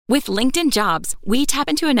With LinkedIn Jobs, we tap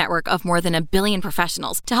into a network of more than 1 billion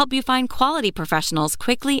professionals to help you find quality professionals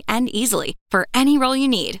quickly and easily for any role you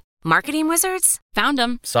need. Marketing wizards? Found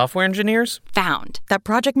them. Software engineers? Found. That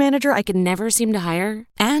project manager I could never seem to hire?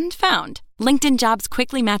 And found. LinkedIn Jobs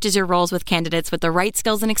quickly matches your roles with candidates with the right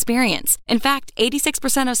skills and experience. In fact,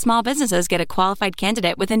 86% of small businesses get a qualified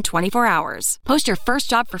candidate within 24 hours. Post your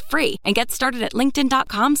first job for free and get started at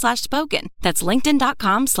linkedin.com/spoken. That's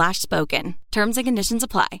linkedin.com/spoken. Terms and conditions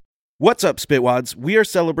apply. What's up, Spitwads? We are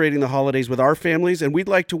celebrating the holidays with our families, and we'd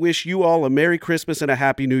like to wish you all a Merry Christmas and a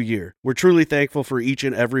Happy New Year. We're truly thankful for each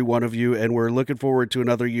and every one of you, and we're looking forward to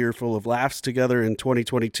another year full of laughs together in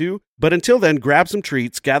 2022. But until then, grab some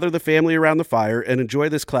treats, gather the family around the fire, and enjoy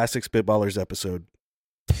this classic Spitballers episode.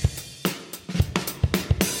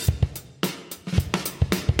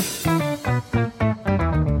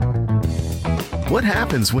 What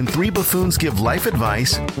happens when three buffoons give life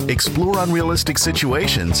advice, explore unrealistic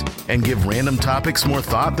situations, and give random topics more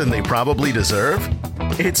thought than they probably deserve?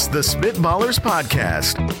 It's the Spitballers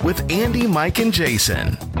Podcast with Andy, Mike, and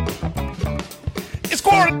Jason. It's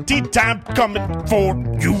quarantine time coming for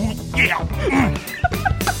you, yeah.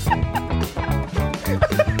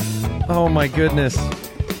 Oh my goodness.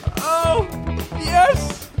 Oh,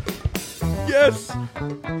 yes. Yes.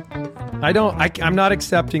 I'm not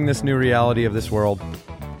accepting this new reality of this world.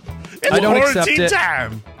 It's I don't accept quarantine it.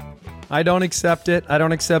 time. I don't accept it. I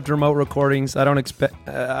don't accept remote recordings. I don't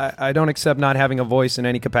accept not having a voice in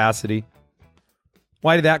any capacity.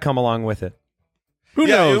 Why did that come along with it? Who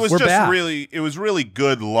knows? It was We're just back. it was really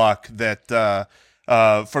good luck that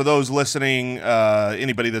for those listening,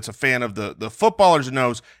 anybody that's a fan of the footballers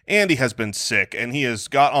knows Andy has been sick and he has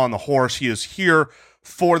got on the horse. He is here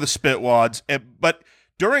for the Spitwads, but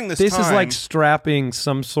during this This time, is like strapping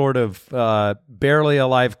some sort of barely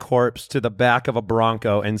alive corpse to the back of a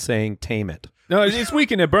Bronco and saying, "Tame it." No, it's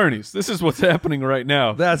Weekend at Bernie's. This is what's happening right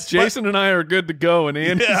now. Jason and I are good to go, and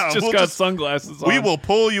Andy's we'll got sunglasses on. We will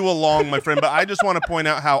pull you along, my friend. But I just want to point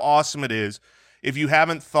out how awesome it is if you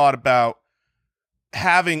haven't thought about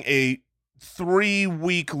having a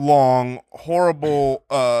 3-week-long horrible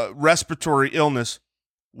respiratory illness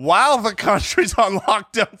while the country's on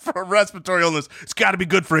lockdown for a respiratory illness. It's got to be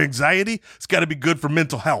good for anxiety. It's got to be good for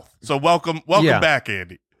mental health. So welcome back,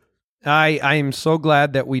 Andy. I am so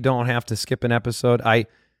glad that we don't have to skip an episode. I,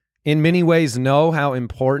 in many ways, know how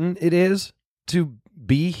important it is to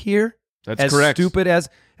be here. That's correct.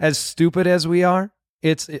 As stupid as we are,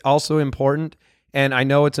 it's also important. And I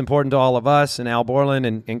know it's important to all of us and Al Borland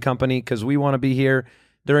and company because we want to be here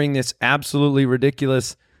during this absolutely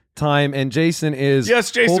ridiculous time. And Jason is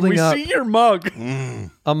Jason, holding we up see your mug.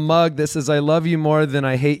 a mug that says, "I love you more than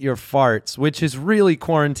I hate your farts," which is really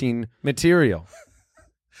quarantine material.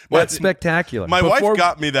 That's spectacular. My wife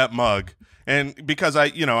got me that mug, and because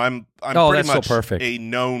I'm pretty much so perfect. a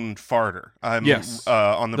known farter. I'm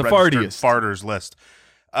on the registered fartiest. farters list.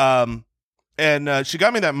 And she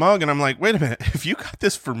got me that mug, and I'm like, wait a minute, if you got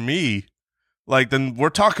this for me, like, then we're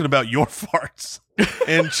talking about your farts.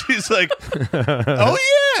 And she's like, oh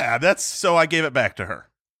yeah, that's so I gave it back to her.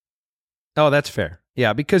 Oh, that's fair.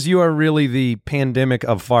 Yeah, because you are really the pandemic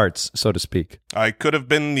of farts, so to speak. I could have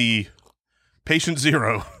been the patient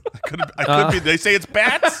zero. I could be. They say it's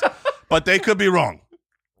bats, but they could be wrong.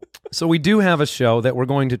 So we do have a show that we're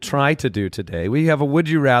going to try to do today. We have a Would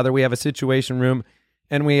You Rather, we have a Situation Room,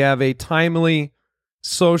 and we have a timely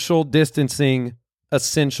social distancing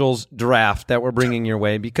essentials draft that we're bringing your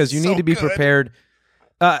way because you need to be prepared.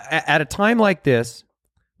 At a time like this,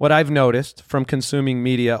 what I've noticed from consuming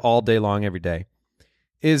media all day long, every day,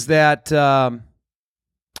 is that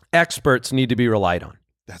experts need to be relied on.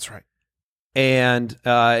 That's right. And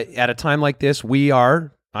at a time like this, we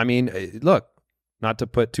are, look, not to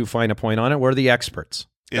put too fine a point on it, we're the experts.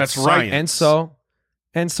 That's right. And so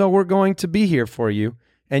we're going to be here for you.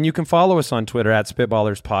 And you can follow us on Twitter at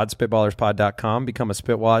SpitballersPod, SpitballersPod.com, become a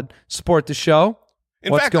Spitwad, support the show.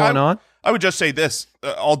 What's going on? I would just say this,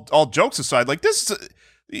 all jokes aside, like this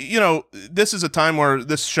is a time where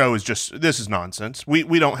this show is this is nonsense.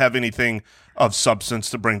 We don't have anything of substance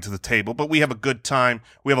to bring to the table, but we have a good time.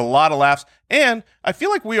 We have a lot of laughs. And I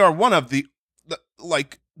feel like we are one of the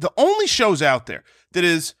only shows out there that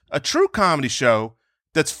is a true comedy show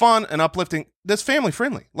that's fun and uplifting, that's family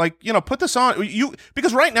friendly. Like, put this on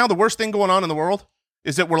because right now the worst thing going on in the world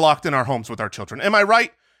is that we're locked in our homes with our children. Am I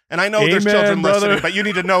right? And I know there's children listening, but you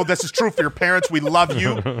need to know this is true for your parents. We love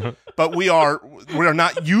you, but we are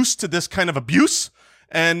not used to this kind of abuse.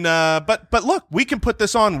 And but look, we can put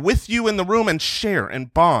this on with you in the room and share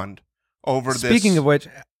and bond over this. Speaking of which,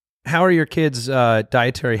 how are your kids'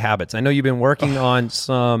 dietary habits? I know you've been working on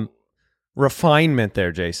some refinement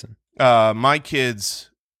there, Jason. My kids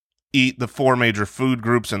eat the 4 major food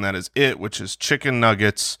groups, and that is it, which is chicken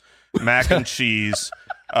nuggets, mac and cheese,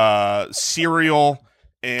 cereal,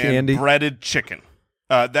 and Candy. breaded chicken.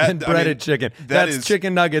 Chicken. That's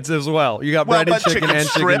chicken nuggets as well. You got breaded chicken and chicken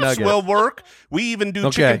strips nuggets. will work. We even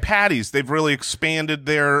do chicken patties. They've really expanded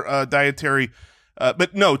their dietary.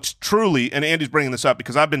 But no, truly, and Andy's bringing this up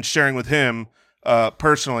because I've been sharing with him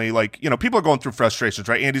personally, like, people are going through frustrations,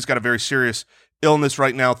 right? Andy's got a very serious illness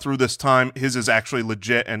right now through this time. His is actually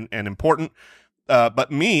legit and important.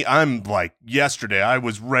 But me, I'm like, yesterday, I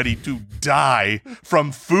was ready to die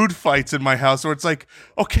from food fights in my house where it's like,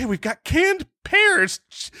 okay, we've got canned pears.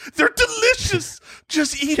 They're delicious.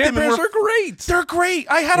 Just eat them. Canned pears are great. They're great.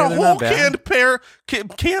 I had a whole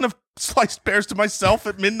can of sliced pears to myself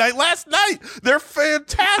at midnight last night. They're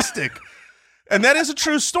fantastic. And that is a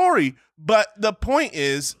true story. But the point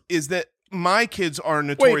is that my kids are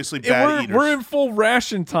notoriously bad eaters. We're in full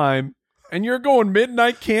ration time. And you're going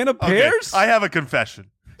midnight can of pears? Okay, I have a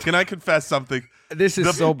confession. Can I confess something? This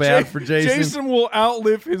is so bad for Jason. Jason will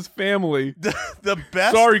outlive his family. The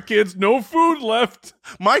best. Sorry, kids, no food left.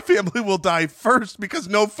 My family will die first because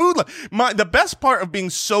no food left. The best part of being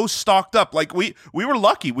so stocked up, like we were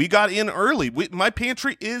lucky. We got in early. My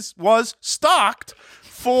pantry was stocked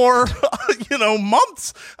for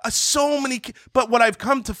months. So many, but what I've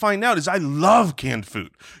come to find out is I love canned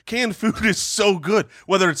food. Canned food is so good,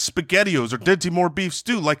 whether it's SpaghettiOs or Dinty Moore beef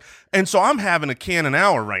stew. And so I'm having a can an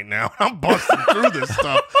hour right now. I'm busting through this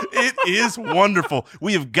stuff. It is wonderful.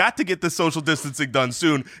 We have got to get the social distancing done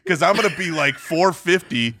soon because I'm going to be like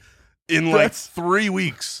 450 in 3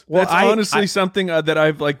 weeks. Well, that's honestly something that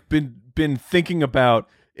I've been thinking about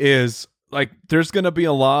is there's going to be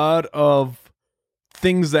a lot of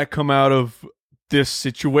things that come out of this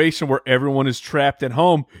situation where everyone is trapped at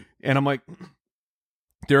home. And I'm like,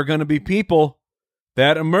 there are going to be people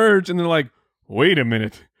that emerge and they're like, wait a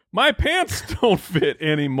minute, my pants don't fit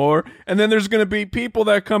anymore. And then there's going to be people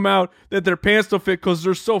that come out that their pants don't fit because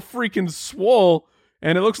they're so freaking swole.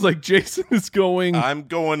 And it looks like Jason is going. I'm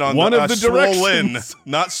going on one of the directions.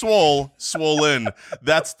 Not swollen.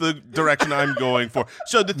 That's the direction I'm going for.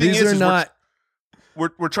 So the thing is not. We're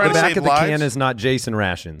trying to The save back of the lives. can is not Jason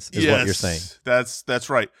rations, is what you're saying. That's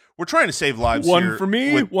right. We're trying to save lives. One here for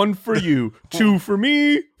me, one for you. 2 for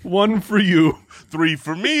me, 1 for you. 3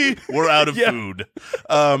 for me. We're out of food.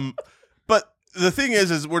 But the thing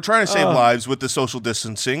is we're trying to save lives with the social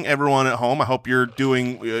distancing. Everyone at home, I hope you're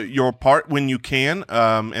doing your part when you can.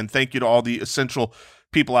 And thank you to all the essential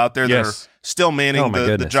people out there that are still manning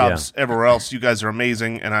the jobs everywhere else. You guys are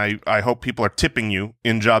amazing, and I hope people are tipping you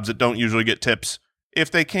in jobs that don't usually get tips. If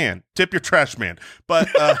they can, tip your trash man. But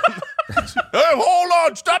hey, hold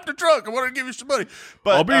on, stop the truck. I want to give you some money.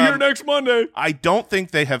 But I'll be here next Monday. I don't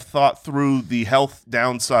think they have thought through the health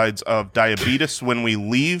downsides of diabetes when we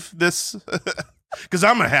leave this. Because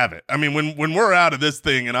I'm gonna have it. I mean, when we're out of this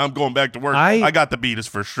thing and I'm going back to work, I got the beatus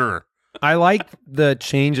for sure. I like the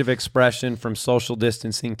change of expression from social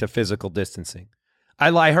distancing to physical distancing.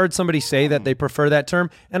 I heard somebody say that they prefer that term,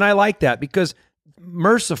 and I like that because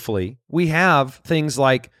mercifully, we have things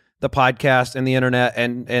like the podcast and the internet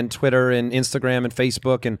and Twitter and Instagram and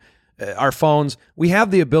Facebook and our phones. We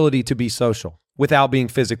have the ability to be social without being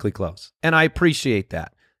physically close. And I appreciate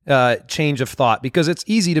that change of thought because it's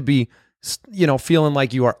easy to be, feeling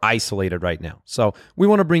like you are isolated right now. So we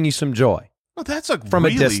want to bring you some joy. Well, that's from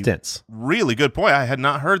a distance. Really good point. I had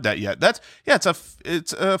not heard that yet.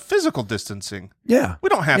 It's a physical distancing. Yeah. We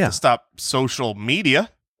don't have to stop social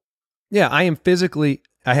media. Yeah, I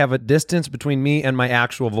have a distance between me and my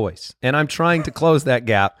actual voice, and I'm trying to close that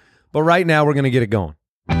gap, but right now we're going to get it going.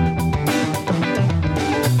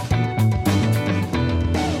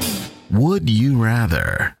 Would you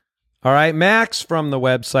rather? All right, Max from the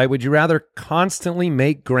website, would you rather constantly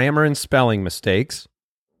make grammar and spelling mistakes?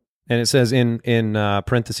 And it says in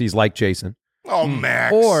parentheses, like Jason. Oh,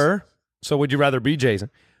 Max. Or, so would you rather be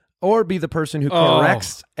Jason? Or be the person who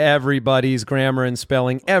corrects everybody's grammar and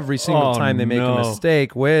spelling every single time they make a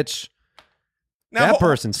mistake, which that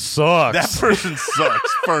person sucks. That person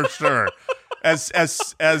sucks for sure. As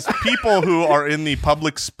people who are in the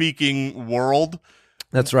public speaking world,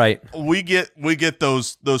 that's right. We get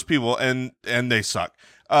those people and they suck.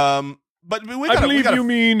 But I believe you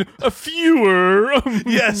mean a fewer.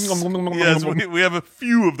 Yes, we have a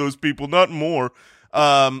few of those people, not more.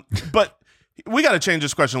 But we got to change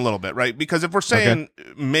this question a little bit, right? Because if we're saying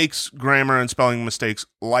makes grammar and spelling mistakes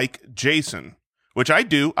like Jason, which I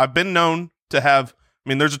do, I've been known to have. I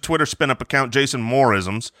mean, there's a Twitter spin-up account, Jason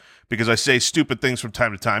Mooreisms, because I say stupid things from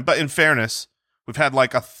time to time. But in fairness, we've had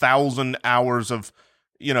like 1,000 hours of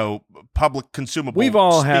public consumable. We've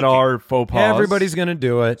all had speaking. our faux pas. Everybody's going to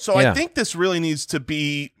do it. So Yeah. I think this really needs to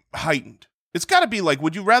be heightened. It's got to be like,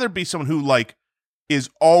 would you rather be someone who like is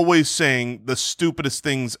always saying the stupidest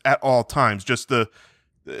things at all times? Just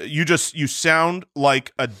you sound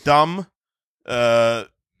like a dumb,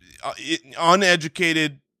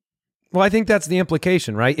 uneducated. Well, I think that's the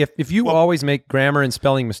implication, right? If you always make grammar and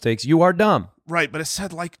spelling mistakes, you are dumb. Right, but it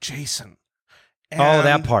said like Jason. Oh,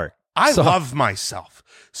 that part. I So- love myself.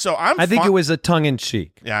 So I think it was a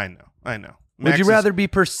tongue-in-cheek. Yeah, I know. Would Max you is- rather be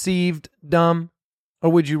perceived dumb, or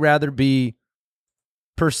would you rather be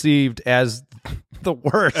perceived as the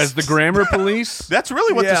worst? As the grammar police? That's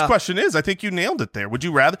really what this Yeah. question is. I think you nailed it there. Would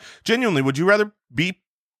you rather be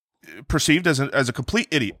perceived as a complete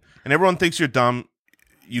idiot and everyone thinks you're dumb,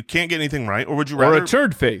 you can't get anything right, or would you rather Or a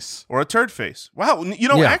turd face. or a turd face? Wow,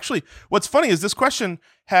 Yeah. actually, what's funny is this question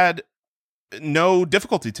had no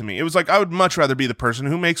difficulty to me. It was like I would much rather be the person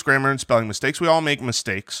who makes grammar and spelling mistakes. We all make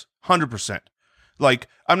mistakes, 100%. Like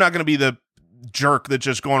I'm not going to be the jerk that's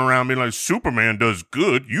just going around being like Superman does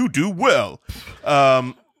good, you do well.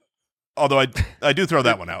 Although I do throw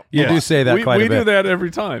that one out. You do say that quite a we bit. do that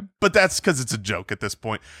every time. But that's because it's a joke at this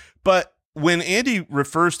point. But when Andy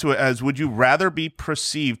refers to it as, would you rather be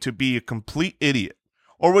perceived to be a complete idiot,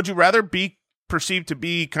 or would you rather be perceived to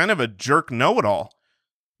be kind of a jerk know-it-all?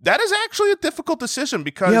 That is actually a difficult decision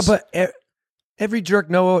because Yeah, but every jerk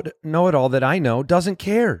know-it-all that I know doesn't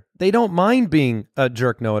care. They don't mind being a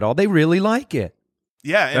jerk know-it-all. They really like it.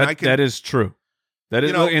 yeah, and I can That is true. That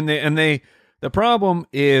is, You know- and the problem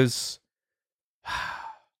is,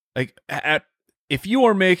 like, if you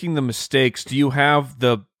are making the mistakes, do you have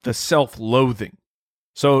the self-loathing?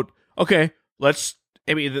 So, okay,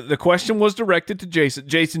 the question was directed to Jason.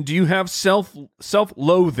 Jason, do you have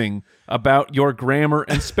self-loathing about your grammar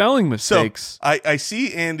and spelling mistakes? So I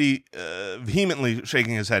see Andy vehemently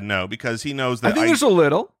shaking his head no, because he knows I that think there's a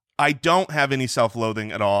little, I don't have any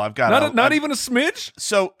self-loathing at all. I've got not even a smidge.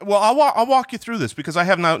 So, well, I'll walk you through this because I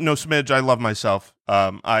have no smidge. I love myself.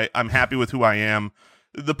 I'm happy with who I am,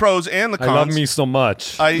 the pros and the cons. I love me so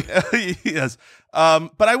much. Yes.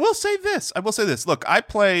 But I will say this. Look, I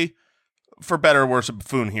play, for better or worse, a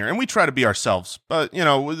buffoon here, and we try to be ourselves. But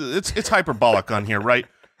it's hyperbolic on here, right?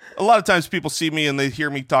 A lot of times people see me and they hear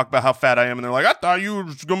me talk about how fat I am, and they're like, "I thought you were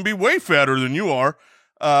going to be way fatter than you are."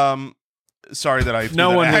 Sorry that I threw No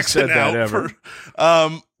that one has accent said that out ever.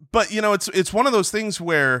 but it's one of those things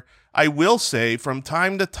where I will say from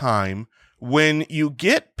time to time, when you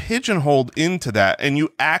get pigeonholed into that and you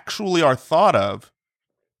actually are thought of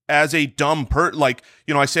as a dumb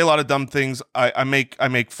I say a lot of dumb things. I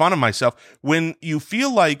make fun of myself. When you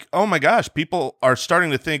feel like, oh my gosh, people are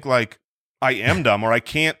starting to think like I am dumb or I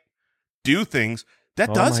can't do things. That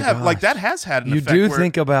Oh does my have gosh. that has had an you effect. do where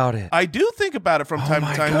think about it. I do think about it from time to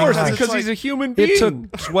my time. God. Of course, it's because like- he's a human being. It took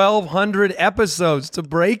 1,200 episodes to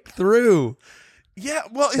break through. yeah.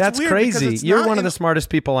 Well, it's That's weird because crazy. it's You're not one of in- the smartest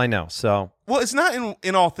people I know. So Well, it's not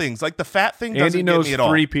in all things. Like the fat thing doesn't Andy knows get me at all.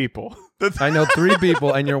 3 people. I know 3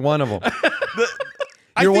 people, and you're one of them.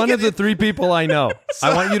 I You're think one of the it- 3 people I know.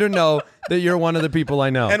 I want you to know that you're one of the people I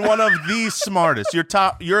know. and one of the smartest.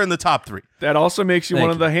 You're in the top 3. That also makes you Thank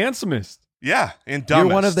one of you. the handsomest. Yeah, and dumbest.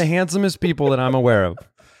 You're one of the handsomest people that I'm aware of.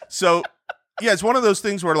 So, yeah, it's one of those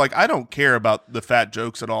things where like I don't care about the fat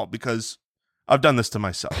jokes at all because I've done this to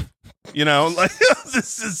myself. Like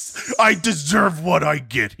I deserve what I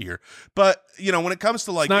get here. But when it comes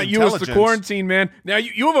to like It's not you, it's the intelligence, quarantine, man. Now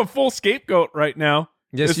you have a full scapegoat right now.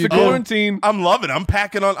 Yes, it's you the do. quarantine. I'm loving it. I'm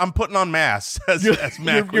putting on masks as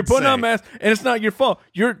Mac You're would putting say. on masks, and it's not your fault.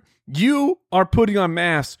 You are putting on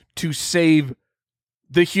masks to save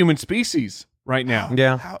the human species right now.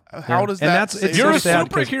 Yeah. How does And that? that's- it's save You're a so sad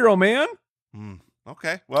because- superhero, man.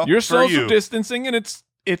 Okay, well, You're for social you. distancing, and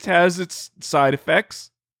it has its side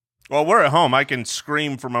effects. Well, we're at home. I can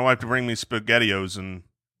scream for my wife to bring me SpaghettiOs and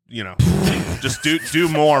just do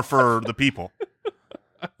more for the people.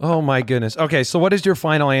 Oh, my goodness. Okay, so what is your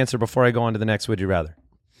final answer before I go on to the next Would You Rather?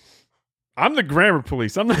 I'm the grammar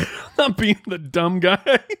police. I'm not being the dumb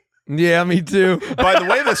guy. Yeah, me too. By the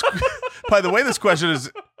way this question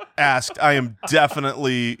is asked, I am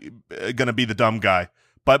definitely going to be the dumb guy.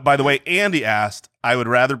 But by the way Andy asked, I would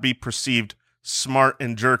rather be perceived smart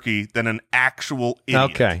and jerky than an actual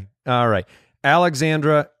idiot. Okay. All right.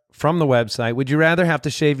 Alexandra from the website, would you rather have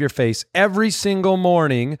to shave your face every single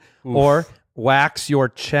morning or wax your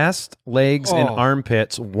chest, legs, and Oh.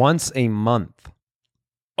 armpits once a month?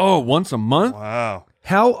 Oh, once a month? Wow.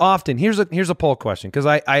 How often? Here's a poll question, because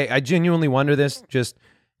I genuinely wonder this, just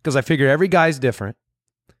because I figure every guy's different.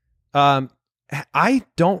 I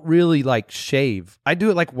don't really like shave. I do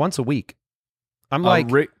it like once a week. I'm like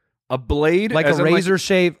a blade, like as a in, razor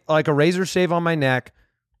shave, like a razor shave on my neck.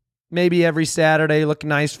 Maybe every Saturday, look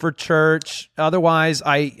nice for church. Otherwise,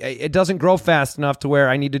 it doesn't grow fast enough to where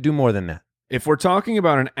I need to do more than that. If we're talking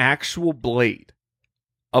about an actual blade,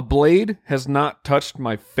 a blade has not touched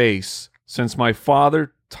my face since my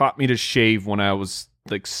father taught me to shave when I was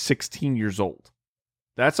like 16 years old.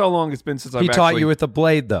 That's how long it's been since I've He taught you with a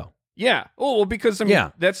blade, though. Yeah. Oh, well, because, I mean,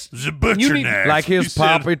 Yeah. that's... The butcher You need- knife. Like his He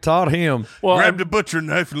said, papa taught him. Well, grab the butcher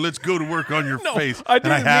knife and let's go to work on your face. I and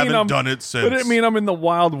I didn't mean haven't I'm- done it since. I didn't mean I'm in the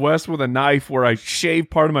Wild West with a knife where I shave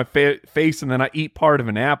part of my face and then I eat part of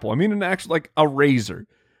an apple. I mean an actual, like a razor.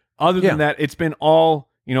 Other than that, it's been all,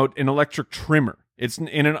 an electric trimmer. It's in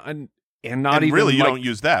an... And not and even really, you like, don't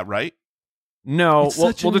use that, right? No. It's well,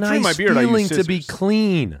 such a to trim my nice beard, I feeling use to be scissors.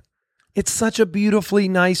 clean. It's such a beautifully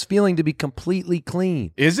nice feeling to be completely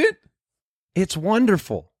clean. Is it? It's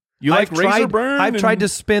wonderful. You like razor burn? I've tried and- to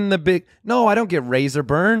spin the big. No, I don't get razor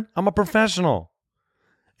burn. I'm a professional,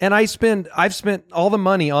 and I've spent all the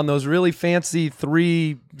money on those really fancy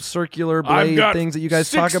 3 circular I've blade got things that you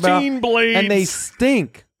guys talk about, 16 blades. and they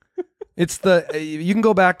stink. It's you can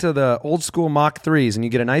go back to the old school Mach 3s and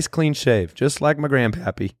you get a nice clean shave, just like my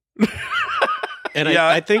grandpappy. And Yeah.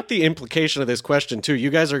 I think the implication of this question, too, you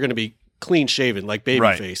guys are going to be clean shaven, like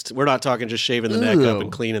baby-faced. We're not talking just shaving the neck up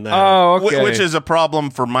and cleaning that up. Oh, okay. Which is a problem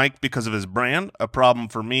for Mike because of his brand, a problem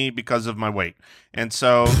for me because of my weight. And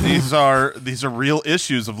so these are real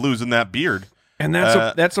issues of losing that beard. And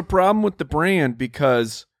that's a problem with the brand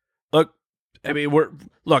because look, I mean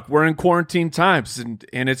we're in quarantine times and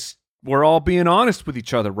we're all being honest with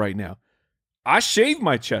each other right now. I shave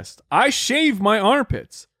my chest. I shave my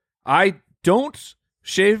armpits. I don't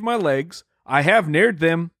shave my legs. I have nared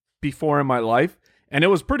them before in my life, and it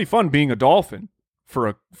was pretty fun being a dolphin for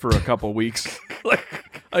a couple weeks. like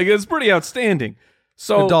it's pretty outstanding.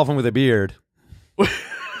 So A dolphin with a beard.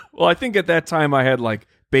 well, I think at that time I had like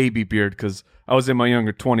baby beard because I was in my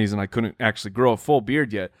younger 20s and I couldn't actually grow a full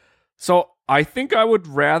beard yet. So I think I would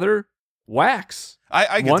rather wax.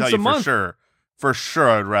 I can once tell a you month. for sure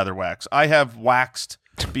I'd rather wax. I have waxed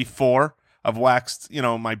before. I've waxed,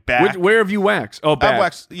 my back. Where have you waxed? Oh, back. I've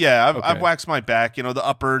waxed, I've Okay. waxed my back, the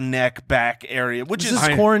upper neck, back area, which This is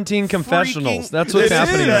is quarantine confessionals. freaking- That's what's This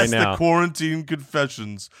happening is right now. the quarantine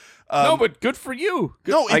confessions. No, but good for you.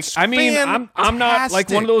 Good. No, Like, it's I mean, I'm not like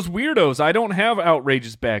one of those weirdos. I don't have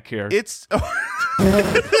outrageous back hair. It's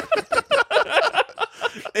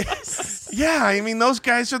yeah, I mean those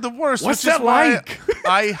guys are the worst. What's which is that why like?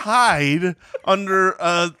 I hide under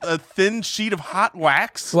a thin sheet of hot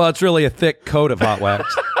wax. Well, it's really a thick coat of hot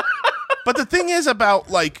wax. But the thing is about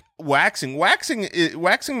like waxing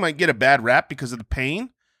might get a bad rap because of the pain,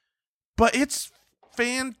 but it's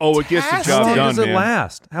fantastic. Oh, it gets the How job long done, does it man.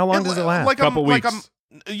 last? How long does it last? Like Couple like weeks.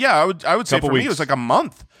 Yeah, I would say Couple for me weeks. it was like a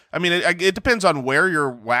month. I mean, it depends on where you're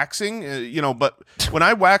waxing, But when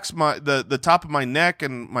I wax the top of my neck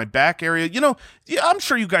and my back area, I'm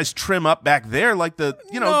sure you guys trim up back there, like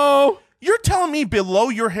No. You're telling me below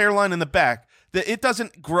your hairline in the back that it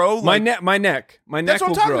doesn't grow. My Like, neck. My neck That's what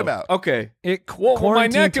will I'm talking grow. about. Okay. Well, my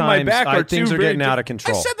neck and my times, back are things two are very getting out of I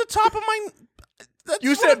control. said the top of my. That's You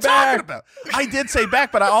what said I'm talking back. about. I did say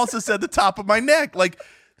back, but I also said the top of my neck, like.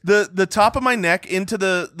 The top of my neck into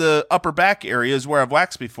the upper back area is where I've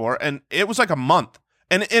waxed before, and it was like a month.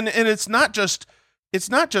 And it's not just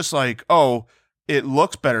like, oh, it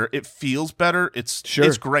looks better, it feels better, it's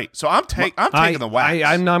great. So I'm taking the wax.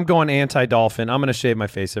 I'm going anti-dolphin. I'm going to shave my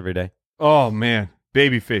face every day. Oh man,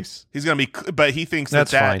 baby face. He's gonna be, but he thinks That's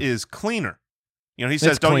that fine. is cleaner. He says,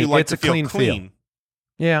 It's "Don't you clean. like It's to a feel clean clean?"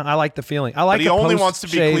 feel. Yeah, I like the feeling. I like. But he a only wants to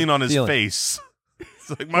be post-shave clean on his feeling. face. It's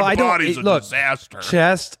like Well, my I don't- body's a look, disaster.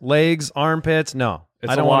 Chest, legs, armpits. No,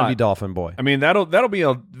 It's I don't a want to lot. be dolphin boy. I mean, that'll be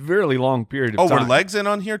a really long period of Oh, time. were legs in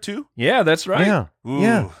on here too? Yeah, that's right. Yeah, Ooh,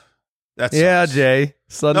 yeah, that's yeah. Jay,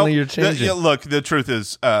 suddenly you're changing. Look, the truth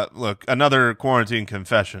is, another quarantine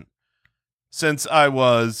confession. Since I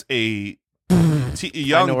was a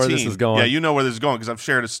young know where teen, this is going. yeah, you know where this is going because I've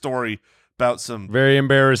shared a story about some Very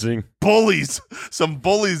embarrassing. bullies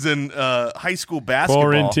in high school basketball.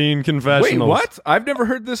 Quarantine confessionals. Wait, what? I've never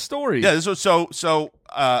heard this story. Yeah, this was so.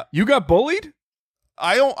 You got bullied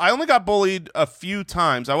I only got bullied a few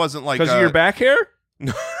times. I wasn't like because of your back hair?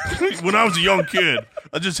 when I was a young kid,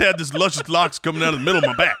 I just had this luscious locks coming out of the middle of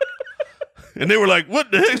my back, and they were like, "What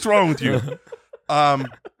the heck's wrong with you?"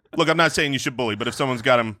 Look, I'm not saying you should bully, but if someone's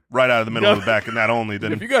got him right out of the middle of the back and that only,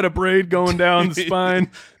 then If you got a braid going down the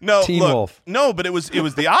spine, no, Teen look, Wolf. no, but it was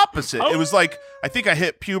the opposite. It was like I think I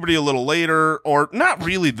hit puberty a little later, or not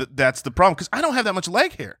really. That's the problem because I don't have that much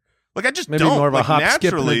leg hair. Like I just Maybe don't. more of a like, hop, skip, and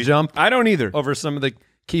naturally. a jump I don't either. over some of the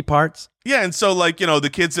key parts. Yeah, and so like, the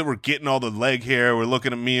kids that were getting all the leg hair were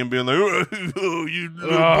looking at me and being like, "Oh, you little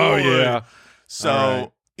boy." Yeah. So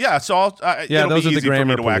Right. yeah, so it'll those be are the easy for me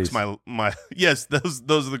grammar to wax police. my yes, those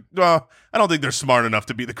are the. Well, I don't think they're smart enough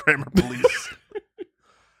to be the grammar police.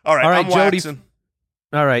 All right, I'm Jody. waxing.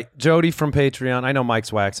 All right, Jody from Patreon. I know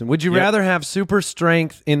Mike's waxing. Would you rather have super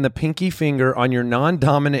strength in the pinky finger on your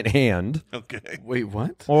non-dominant hand, Okay. Wait,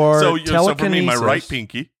 what? or So telekinesis? for me, my right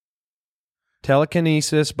pinky.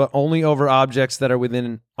 Telekinesis, but only over objects that are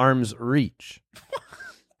within arm's reach.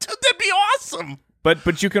 Dude, that'd be awesome.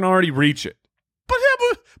 But you can already reach it.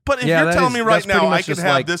 But if Yeah, you're that telling is- me right that's pretty now I much can just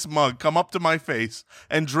have like- this mug come up to my face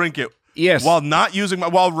and drink it Yes. while not using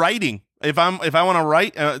while writing. If I want to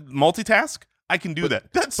write multitask, I can do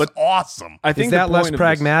that. That's awesome. I think Is that the less point of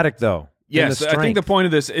pragmatic, though? than Yes, the I think the strength? point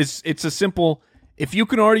of this is it's a simple. If you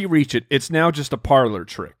can already reach it, it's now just a parlor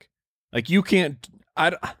trick. Like you can't.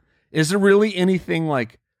 Is there really anything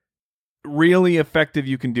like really effective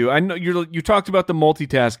you can do? I know you talked about the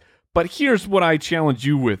multitask, but here's what I challenge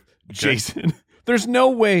you with, Jason. There's no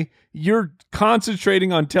way you're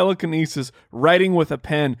concentrating on telekinesis, writing with a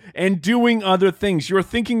pen, and doing other things. You're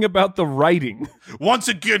thinking about the writing. Once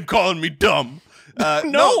again, calling me dumb. No,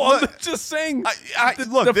 I'm look, just saying.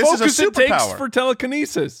 look, the this is a focus it takes superpower. for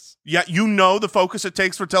telekinesis. Yeah, the focus it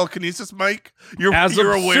takes for telekinesis, Mike. You're As a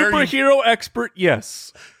aware. superhero expert,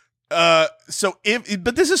 yes. But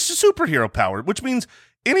this is superhero power, which means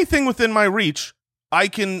anything within my reach, I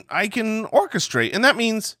can orchestrate, and that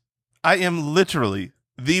means I am literally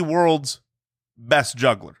the world's best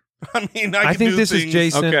juggler. I mean, I can think do this things. is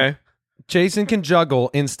Jason. Okay. Jason can juggle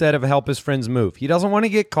instead of help his friends move. He doesn't want to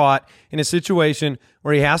get caught in a situation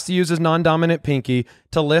where he has to use his non-dominant pinky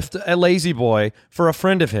to lift a lazy boy for a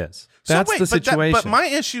friend of his. That's the situation. But my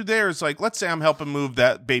issue there is like, let's say I'm helping move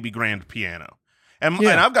that baby grand piano, and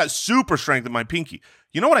I've got super strength in my pinky.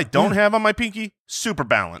 You know what I don't have on my pinky? Super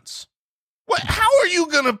balance. What? How are you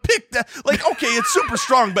gonna pick that? Like, okay, it's super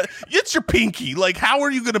strong, but it's your pinky. Like, how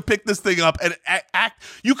are you gonna pick this thing up and act?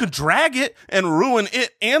 You could drag it and ruin it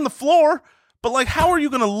and the floor, but like, how are you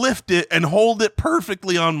gonna lift it and hold it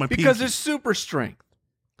perfectly on my pinky? Because it's super strength.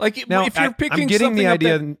 Like Now, if you're picking I'm getting something the up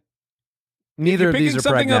idea. that, Neither of these are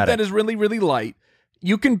something up pragmatic. that is really, really light,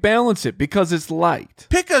 you can balance it because it's light.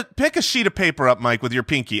 Pick a sheet of paper up, Mike, with your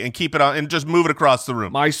pinky and keep it on and just move it across the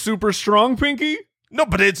room. My super strong pinky? No,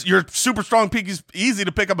 but it's your super strong pinky's easy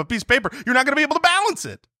to pick up a piece of paper. You're not going to be able to balance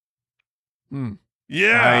it.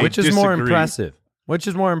 Yeah. Which is more disagree. impressive? Which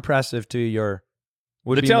is more impressive to your?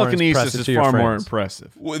 Would The be more telekinesis impressive is to your far more friends?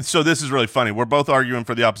 impressive. So this is really funny. We're both arguing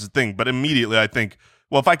for the opposite thing, but immediately I think,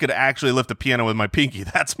 well, if I could actually lift a piano with my pinky,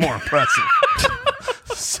 that's more impressive.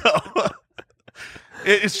 So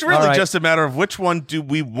it's really right. just a matter of which one do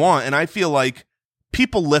we want, and I feel like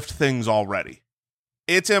people lift things already.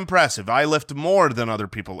 It's impressive. I lift more than other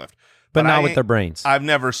people lift. but not I with their brains. I've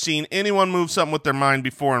never seen anyone move something with their mind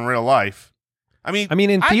before in real life. I mean,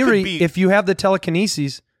 in I could theory, be- if you have the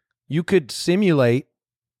telekinesis, you could simulate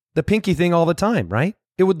the pinky thing all the time, right?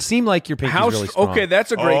 It would seem like your pinky's really strong. Okay,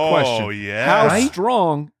 that's a great question. Oh, yeah. How Right?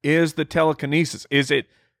 strong is the telekinesis? Is it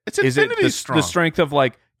It's is it infinity the strong. strength of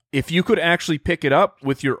like if you could actually pick it up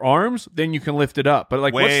with your arms, then you can lift it up. But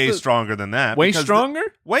like way what's the, stronger than that. way because stronger?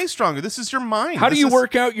 way stronger. This is your mind. How do This you is-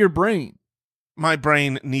 work out your brain? My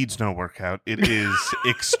brain needs no workout. It is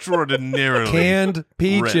extraordinarily Canned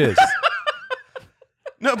peaches.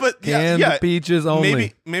 No, but Canned peaches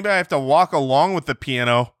only. Maybe I have to walk along with the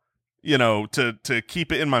piano, to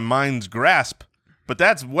keep it in my mind's grasp. But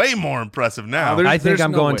that's way more impressive now. There's- I think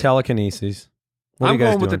I'm no going way. telekinesis. What are I'm you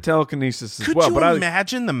guys going with the doing? telekinesis as Could well. you But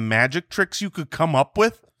imagine the magic tricks you could come up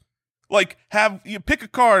with? Like you pick a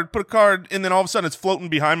card, put a card, and then all of a sudden it's floating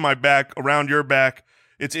behind my back, around your back.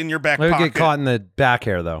 It's in your back Let me pocket. get caught in the back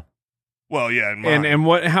hair, though. Well, yeah, in mine. and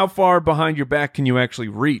what? How far behind your back can you actually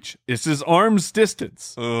reach? This is arm's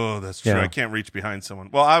distance. Oh, that's true. Yeah. I can't reach behind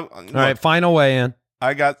someone. Well, All right, final weigh in.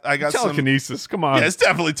 I got some. Telekinesis. Come on. Yeah, it's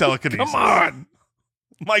definitely telekinesis. Come on.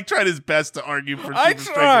 Mike tried his best to argue for. I super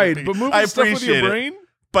strength tried, and but pinky. moving I stuff with your appreciate it. brain.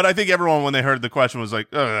 But I think everyone, when they heard the question, was like,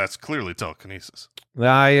 "Oh, that's clearly telekinesis."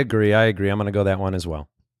 I agree. I'm going to go that one as well.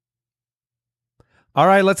 All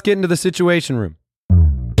right, let's get into the situation room.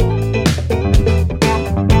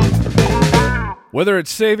 Whether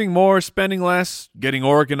it's saving more, spending less, getting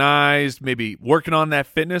organized, maybe working on that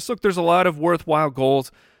fitness, look, there's a lot of worthwhile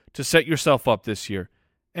goals to set yourself up this year.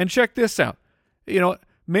 And check this out.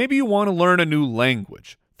 Maybe you want to learn a new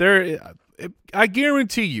language. I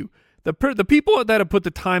guarantee you, the people that have put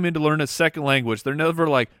the time in to learn a second language, they're never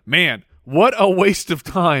like, man, what a waste of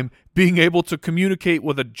time being able to communicate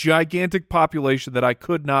with a gigantic population that I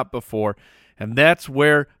could not before. And that's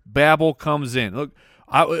where Babbel comes in. Look,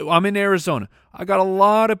 I'm in Arizona. I got a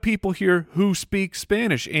lot of people here who speak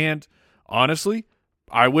Spanish, and honestly,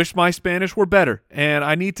 I wish my Spanish were better, and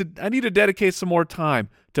I need to dedicate some more time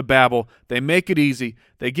to Babbel. They make it easy.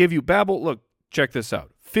 They give you Babbel. Look, check this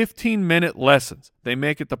out. 15-minute lessons. They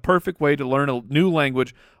make it the perfect way to learn a new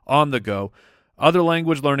language on the go. Other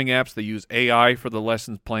language learning apps, they use AI for the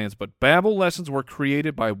lessons plans, but Babbel lessons were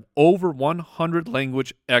created by over 100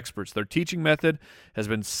 language experts. Their teaching method has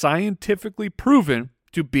been scientifically proven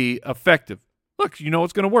to be effective. Look, you know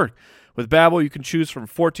it's going to work. With Babbel, you can choose from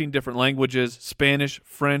 14 different languages: Spanish,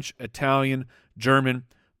 French, Italian, German.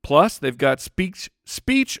 Plus, they've got speech,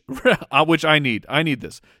 which I need. I need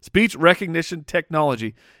this. Speech recognition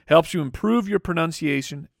technology helps you improve your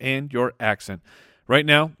pronunciation and your accent. Right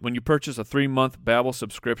now, when you purchase a 3-month Babbel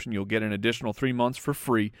subscription, you'll get an additional 3 months for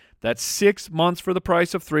free. That's 6 months for the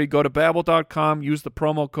price of 3. Go to Babbel.com. Use the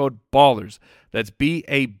promo code BALLERS. That's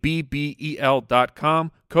BABBEL.com.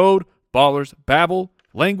 Code BALLERS. Babbel.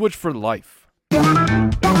 Language for life.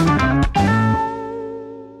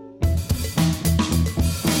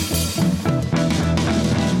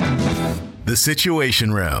 The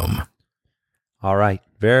Situation Room. All right.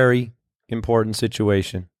 Very important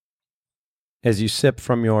situation. As you sip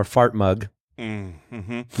from your fart mug,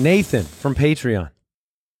 Nathan from Patreon,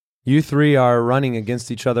 you three are running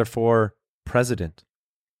against each other for president.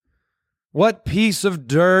 What piece of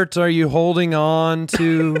dirt are you holding on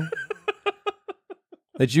to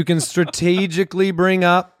that you can strategically bring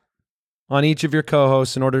up on each of your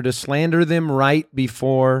co-hosts in order to slander them right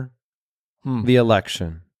before the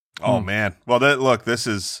election? Oh, man. Well, this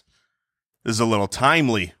is a little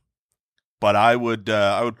timely, but I would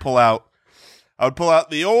pull out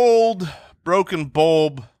the old broken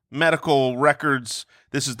bulb medical records.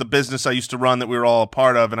 This is the business I used to run that we were all a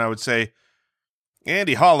part of, and I would say,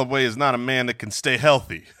 Andy Holloway is not a man that can stay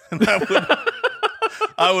healthy. And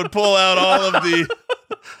I would pull out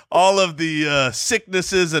all of the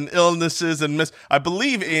sicknesses and illnesses and I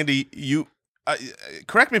believe, Andy, you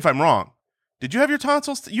correct me if I'm wrong. Did you have your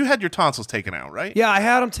tonsils? You had your tonsils taken out, right? Yeah, I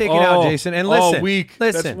had them taken out, Jason. And listen, weak.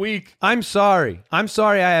 Listen, that's weak. I'm sorry. I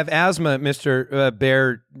have asthma, Mr.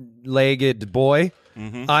 Bare-legged boy.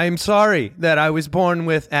 Mm-hmm. I'm sorry that I was born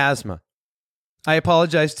with asthma. I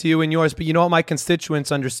apologize to you and yours, but you know what? My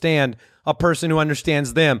constituents understand a person who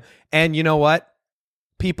understands them. And you know what?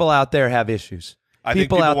 People out there have issues.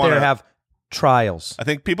 People out there have trials. I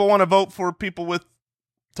think people want to vote for people with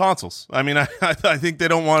tonsils. I mean, I think they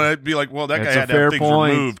don't want to be like, well, that guy had to have things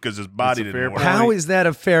removed because his body didn't work. How is that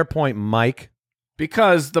a fair point, Mike?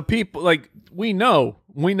 Because the people, we know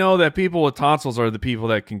that people with tonsils are the people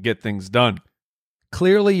that can get things done.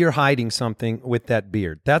 Clearly, you're hiding something with that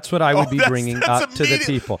beard. That's what I would be bringing up to the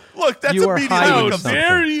people. Look, that's you are hiding something. How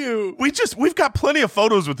dare you? We've got plenty of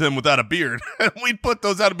photos with him without a beard, and we'd put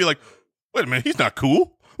those out and be like, wait a minute, he's not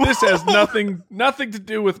cool. This has nothing to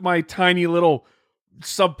do with my tiny little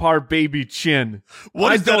subpar baby chin.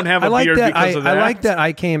 I don't have a beard because of that. I like that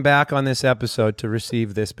I came back on this episode to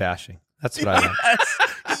receive this bashing. That's what I like.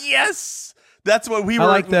 Yes. That's what we were. I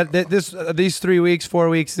like that these 3 weeks, 4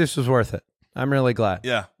 weeks, this was worth it. I'm really glad.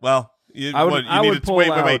 Yeah. Well, wait.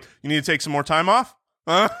 You need to take some more time off?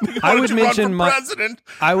 Huh? I would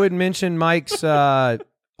mention Mike's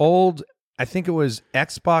old, I think it was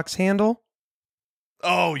Xbox handle.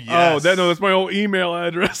 Oh, yes. Oh, that's my old email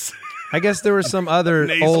address. I guess there were some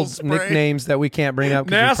other old spray. Nicknames that we can't bring up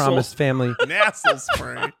because we promised family. Nasal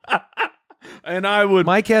spray. And I would.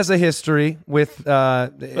 Mike has a history with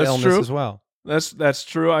illness true. as well. That's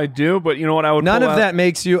true. I do, but you know what? I would. None of that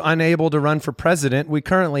makes you unable to run for president. We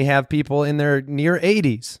currently have people in their near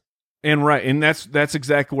 80s, and that's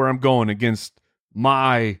exactly where I'm going against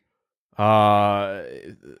my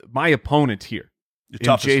opponent here.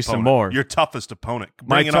 Jason opponent. Moore, your toughest opponent.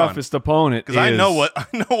 My toughest opponent, because I know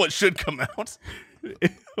what should come out.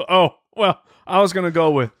 Oh well, I was going to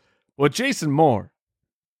go with Jason Moore.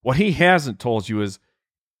 What he hasn't told you is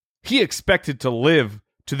he expected to live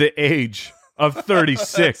to the age of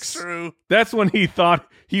 36. That's true. That's when he thought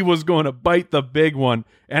he was going to bite the big one.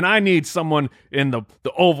 And I need someone in the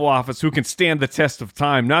Oval Office who can stand the test of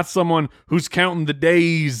time, not someone who's counting the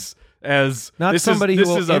days as not this somebody is, who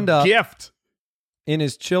this will is end a up gift in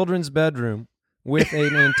his children's bedroom with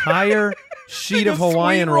an entire sheet of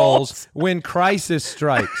Hawaiian rolls when crisis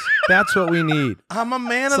strikes. That's what we need. I'm a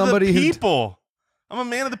man of the people. I'm a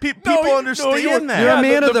man of the people. No, People understand that. You're a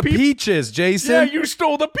man of the peaches, Jason. Yeah, you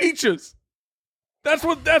stole the peaches. That's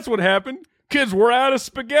what happened. Kids were out of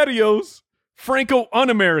SpaghettiOs. Franco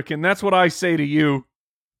un-American. That's what I say to you.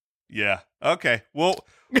 Yeah. Okay. Well,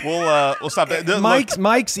 We'll stop that.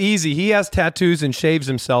 Mike's easy. He has tattoos and shaves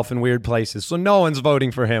himself in weird places, so no one's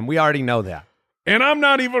voting for him. We already know that. And I'm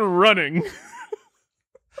not even running.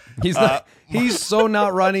 He's not. He's so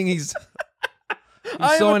not running. He's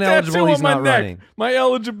so ineligible. He's not running. My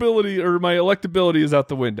eligibility or my electability is out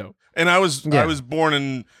the window. And I was born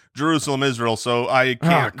in Jerusalem, Israel, so I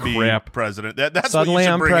can't be president. That's suddenly what you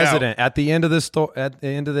should I'm bring president. out. At the end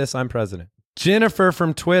of this, I'm president. Jennifer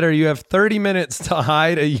from Twitter, you have 30 minutes to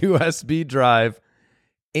hide a USB drive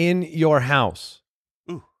in your house.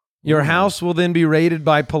 Ooh. Your house will then be raided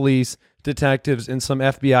by police, detectives, and some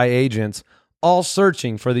FBI agents, all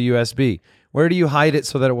searching for the USB. Where do you hide it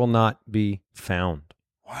so that it will not be found?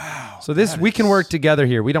 Wow. So we can work together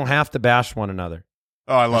here. We don't have to bash one another.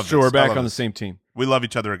 Oh, I love this. Sure, we're back on this. the same team. We love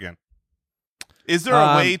each other again. Is there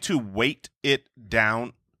a way to weight it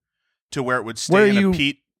down to where it would stay in a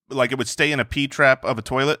pee, like it would stay in a pee trap of a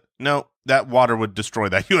toilet? No, that water would destroy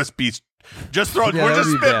that USB. Just throw it. We're just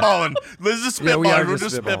spitballing. This is spitballing. We're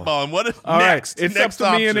just spitballing. What if All next? Right. It's next up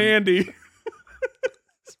to option. me and Andy.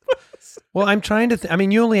 Well, I'm trying to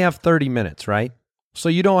you only have 30 minutes, right? So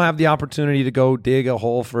you don't have the opportunity to go dig a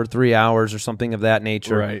hole for 3 hours or something of that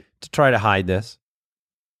nature to try to hide this.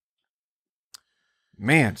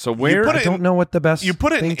 Man, so where? I don't know what the best You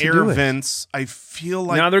put it thing in to air do is. vents. I feel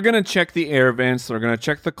like Now they're going to check the air vents. They're going to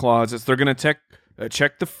check the closets. They're going to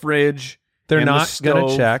check the fridge. They're and not the going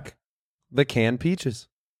to stove. check the canned peaches.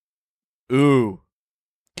 Ooh.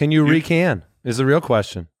 Can you recan? Is the real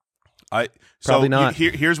question. Probably not.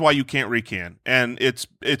 Here's why you can't recan, and it's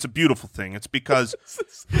a beautiful thing. It's because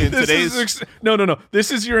in today's no. This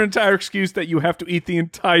is your entire excuse that you have to eat the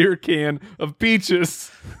entire can of peaches.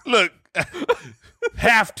 look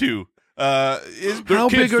have to. How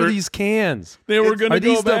big are these cans? They were going to Are go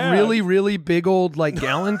these the bad. really, really big old like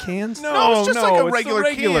gallon cans? No, it's just like a it's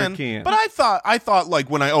regular, the can. But I thought like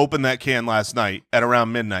when I opened that can last night at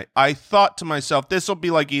around midnight, I thought to myself, this will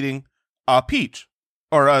be like eating a peach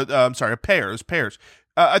or I'm sorry, a pear. It was pears.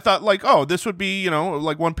 I thought like, oh, this would be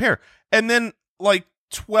like one pear, and then like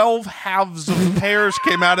 12 halves of pears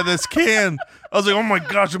came out of this can. I was like, oh my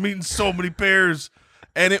gosh, I'm eating so many pears.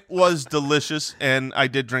 And it was delicious, and I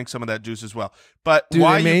did drink some of that juice as well. But do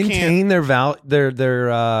why they you maintain can't,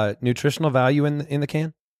 their nutritional value in the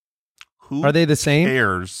can? who Are they the same?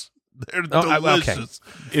 cares? They're okay. delicious.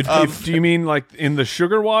 Do you mean like in the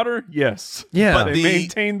sugar water? Yes. Yeah. But they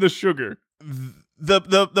maintain the sugar.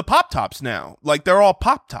 The Pop Tops now, like they're all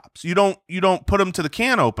Pop Tops. You don't put them to the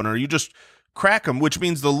can opener. You just crack them, which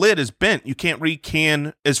means the lid is bent. You can't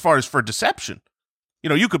recan as far as for deception.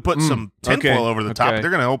 You could put some tinfoil over the top. But they're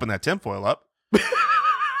going to open that tinfoil up.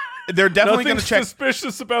 They're definitely going to check.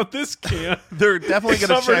 Suspicious about this can. They're definitely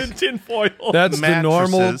going to Covered check. in tinfoil. That's the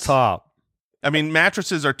normal mattresses. top. I mean,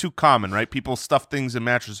 mattresses are too common, right? People stuff things in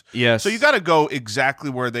mattresses. Yes. So you got to go exactly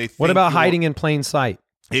where they think. What about you hiding in plain sight?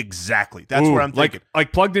 Exactly. That's where I'm thinking.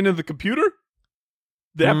 Like plugged into the computer?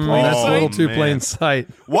 That plain That's a sight? little too man. plain sight.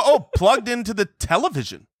 Well, plugged into the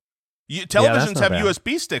television. Televisions not have bad.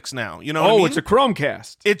 USB sticks now. You know what I mean? It's a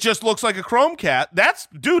Chromecast. It just looks like a Chromecast.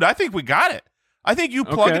 Dude, I think we got it. I think you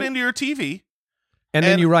plug it into your TV. And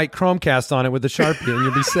then you write Chromecast on it with a Sharpie and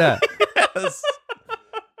you'll be set. Yes.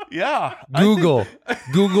 Yeah.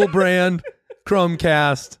 Google brand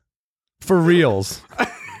Chromecast for reals.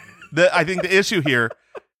 I think the issue here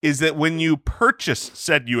is that when you purchase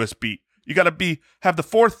said USB, you got to have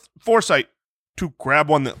the foresight to grab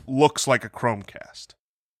one that looks like a Chromecast.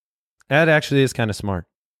 That actually is kind of smart.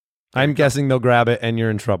 I'm guessing they'll grab it and you're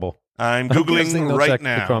in trouble. I'm guessing Googling they'll right check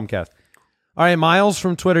now. the Chromecast. All right, Miles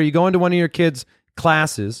from Twitter. You go into one of your kids'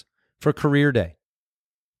 classes for career day.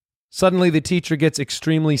 Suddenly, the teacher gets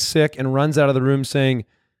extremely sick and runs out of the room saying,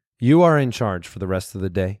 "You are in charge for the rest of the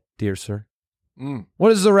day, dear sir." What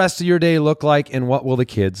does the rest of your day look like, and what will the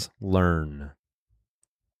kids learn?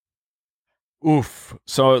 Oof.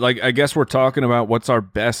 So, I guess we're talking about what's our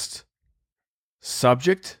best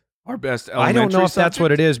subject? Our best elementary I don't know if subject? that's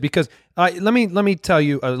what it is because let me tell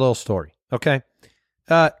you a little story, okay?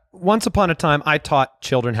 Once upon a time, I taught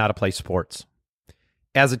children how to play sports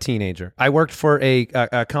as a teenager. I worked for a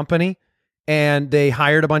company, and they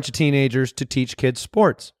hired a bunch of teenagers to teach kids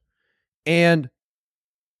sports. And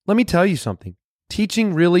let me tell you something.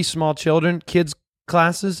 Teaching really small children, kids'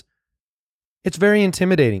 classes, it's very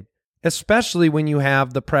intimidating, especially when you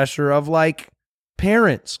have the pressure of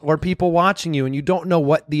parents or people watching you and you don't know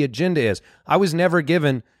what the agenda is. I was never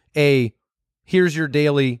given here's your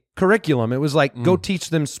daily curriculum. It was go teach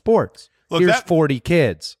them sports. Look, Here's 40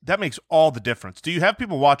 kids. That makes all the difference. Do you have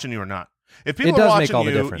people watching you or not? If people are watching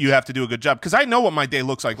you, you have to do a good job because I know what my day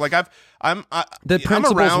looks like. Like the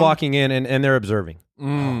principal's walking in and they're observing.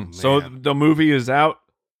 So the movie is out.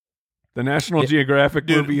 The National Geographic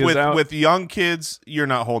movie is out. With young kids, you're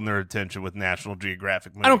not holding their attention with National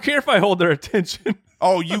Geographic movies. I don't care if I hold their attention.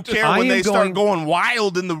 Oh, you care when they start going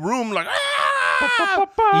wild in the room like,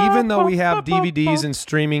 Even though we have DVDs and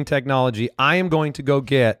streaming technology, I am going to go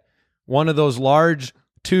get one of those large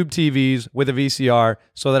tube TVs with a VCR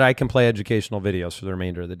so that I can play educational videos for the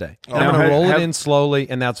remainder of the day. And I'm going to roll it in slowly,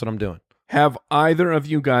 and that's what I'm doing. Have either of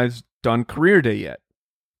you guys done Career Day yet?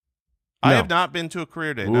 I have not been to a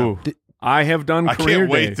Career Day, no. I have done Career Day. I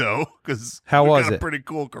can't wait, though, because how was got it? A pretty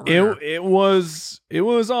cool career. It was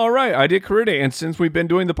all right. I did Career Day, and since we've been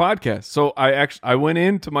doing the podcast, so I went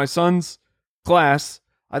into my son's class.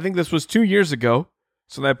 I think this was 2 years ago,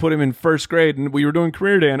 so that put him in first grade, and we were doing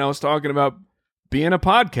Career Day, and I was talking about being a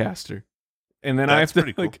podcaster, and then I have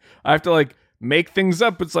to make things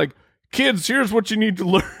up. It's like, kids, here's what you need to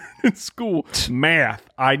learn in school: math.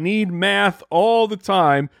 I need math all the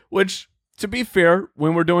time, which. To be fair,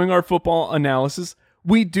 when we're doing our football analysis,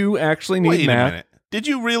 we do actually need math. A minute. Did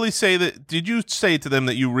you really say that? Did you say to them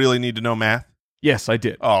that you really need to know math? Yes, I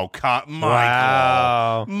did. Oh,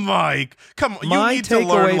 Michael. Mike, come on. My you need to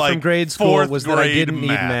learn takeaway from grade school was that I didn't need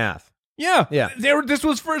math. Yeah. This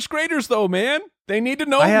was first graders, though, man. They need to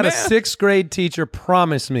know I had math. a 6th grade teacher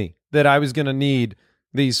promise me that I was going to need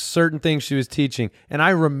these certain things she was teaching, and I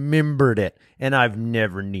remembered it, and I've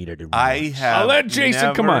never needed it. I'll let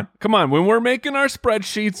Jason come on. When we're making our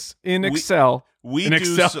spreadsheets in Excel,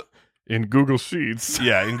 in Google Sheets,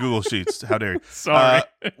 in Google Sheets. How dare you? Sorry,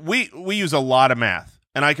 we use a lot of math,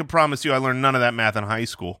 and I can promise you, I learned none of that math in high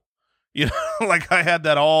school. You know, like I had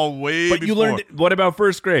that all way. But you learned. What about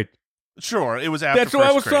first grade? Sure, it was after. That's what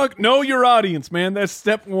I was talking. Know your audience, man. That's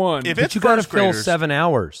step one. But you got to fill 7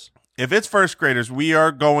 hours. If it's first graders, we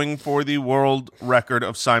are going for the world record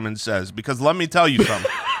of Simon Says, because let me tell you something.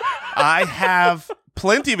 I have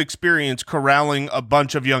plenty of experience corralling a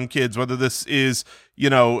bunch of young kids, whether this is,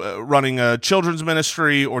 running a children's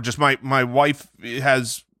ministry or just my wife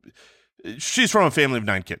she's from a family of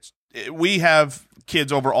 9 kids. We have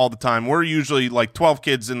kids over all the time. We're usually like 12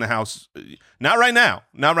 kids in the house. Not right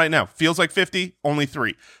now. Feels like 50, only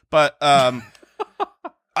 3. But,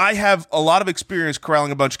 I have a lot of experience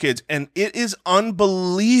corralling a bunch of kids, and it is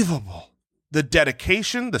unbelievable the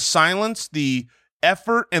dedication, the silence, the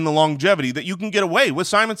effort, and the longevity that you can get away with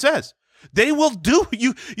Simon Says. They will do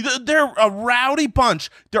you. They're a rowdy bunch.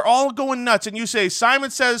 They're all going nuts, and you say,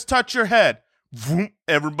 Simon Says, touch your head. Vroom,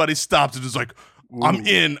 everybody stops and is like, I'm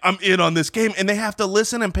in on this game, and they have to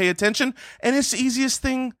listen and pay attention, and it's the easiest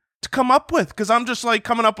thing to come up with, because I'm just like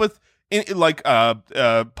coming up with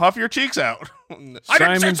puff your cheeks out. I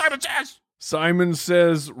didn't say Simon Says. Simon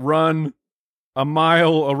Says run a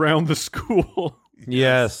mile around the school.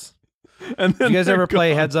 Yes. And then you guys ever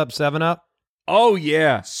play Heads Up 7 Up? Oh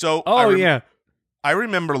yeah. I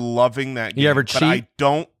remember loving that game. You ever cheat?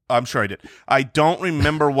 I'm sure I did. I don't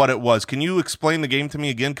remember what it was. Can you explain the game to me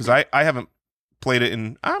again? Because I haven't played it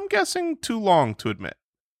in, I'm guessing, too long to admit.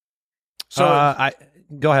 So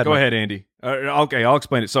go ahead. Go ahead, Andy. Okay, I'll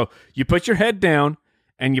explain it. So you put your head down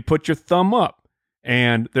and you put your thumb up.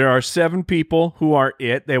 And there are 7 people who are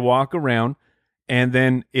it. They walk around. And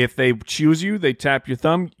then if they choose you, they tap your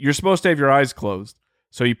thumb. You're supposed to have your eyes closed.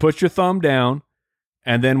 So you put your thumb down.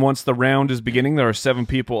 And then once the round is beginning, there are 7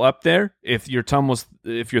 people up there. If your thumb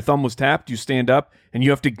was tapped, you stand up. And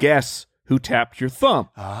you have to guess who tapped your thumb.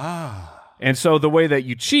 And so the way that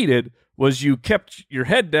you cheated was you kept your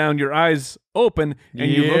head down, your eyes open,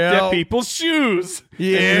 and you looked at people's shoes.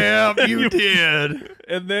 Yeah, you did.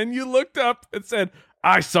 And then you looked up and said,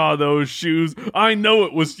 I saw those shoes. I know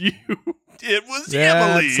it was you. It was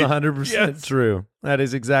Emily. That's 100% true. That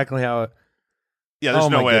is exactly how it... Yeah, there's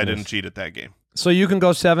no way I didn't cheat at that game. So you can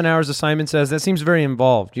go 7 hours, as Simon Says. That seems very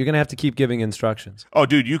involved. You're going to have to keep giving instructions. Oh,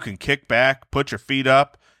 dude, you can kick back, put your feet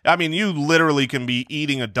up. I mean, you literally can be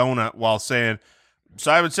eating a donut while saying,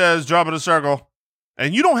 Simon Says, drop in a circle.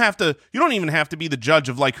 And you don't even have to be the judge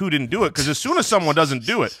of like who didn't do it, because as soon as someone doesn't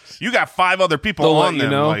do it, you got 5 other people on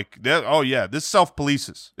them. Like, oh yeah, this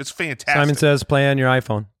self-polices. It's fantastic. Simon Says, play on your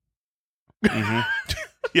iPhone. Mm-hmm.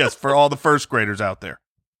 Yes, for all the first graders out there.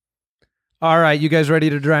 All right, you guys ready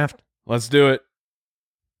to draft? Let's do it.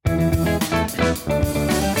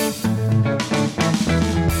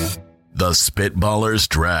 The Spitballers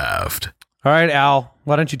Draft. All right, Al,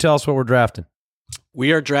 why don't you tell us what we're drafting?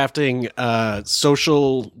 We are drafting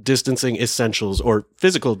social distancing essentials, or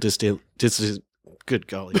physical distance. Good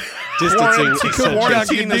golly. Distancing essentials.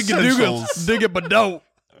 Quarantine essentials. Dig it, but don't.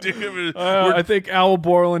 damn it. I think Al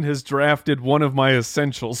Borland has drafted one of my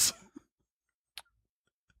essentials.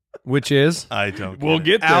 Which is? I don't We'll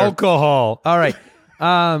get there. Alcohol. All right.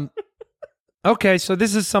 Okay, so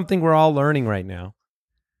this is something we're all learning right now.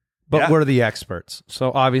 But we're the experts.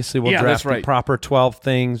 So obviously we'll draft the proper 12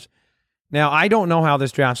 things. Now, I don't know how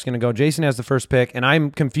this draft's going to go. Jason has the first pick, and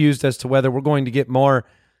I'm confused as to whether we're going to get more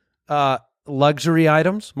luxury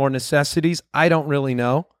items, more necessities. I don't really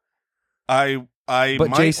know. But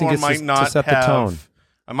might Jason or gets might not to set the have, tone.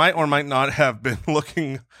 I might or might not have been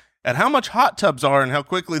looking at how much hot tubs are and how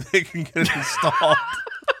quickly they can get installed.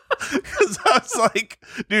 Because I was like,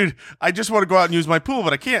 dude, I just want to go out and use my pool,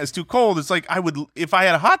 but I can't. It's too cold. It's like if I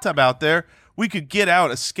had a hot tub out there, we could get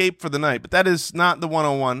out, escape for the night. But that is not the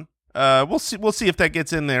 101. We'll see if that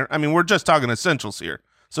gets in there. I mean, we're just talking essentials here,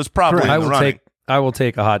 so it's probably in the running. I will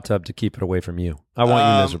take a hot tub to keep it away from you. I want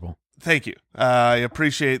you miserable. Thank you. I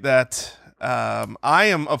appreciate that. I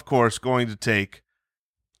am, of course, going to take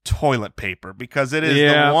toilet paper because it is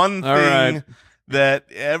the one thing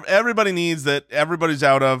that everybody needs, that everybody's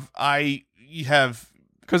out of.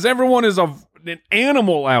 Because everyone is an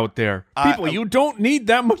animal out there. People, you don't need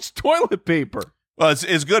that much toilet paper. Well,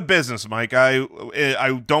 it's good business, Mike. I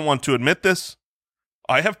don't want to admit this.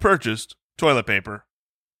 I have purchased toilet paper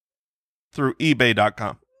through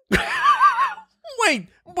eBay.com.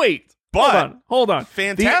 Wait. But hold on.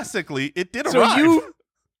 Fantastically, it did so arrive.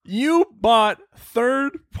 You bought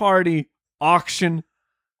third-party auction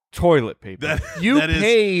toilet paper. You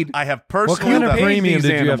paid. I have personally. What kind of done premium these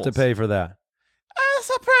did you have to animals. pay for that? It's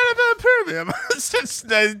a premium.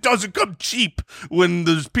 It doesn't come cheap when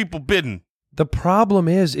there's people bidding. The problem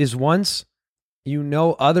is once you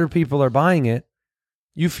know other people are buying it,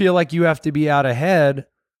 you feel like you have to be out ahead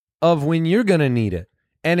of when you're going to need it.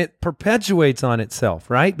 And it perpetuates on itself,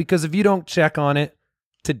 right? Because if you don't check on it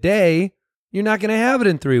today, you're not going to have it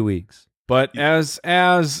in 3 weeks. But as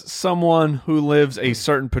someone who lives a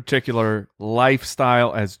certain particular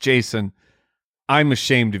lifestyle as Jason, I'm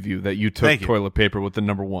ashamed of you that you took toilet paper with the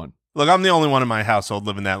number one. Look, I'm the only one in my household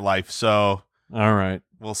living that life, so all right.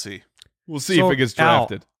 We'll see. We'll see if it gets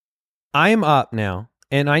drafted. Al, I'm up now,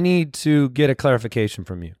 and I need to get a clarification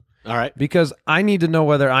from you. All right. Because I need to know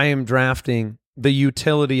whether I am drafting the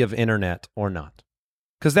utility of internet or not.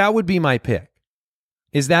 Because that would be my pick.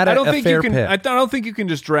 Is that a fair pick? I don't think you can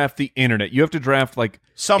just draft the internet. You have to draft like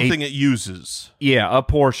something it uses. Yeah, a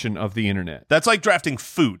portion of the internet. That's like drafting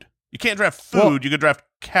food. You can't draft food. You can draft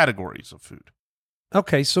categories of food.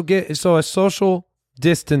 Okay, so a social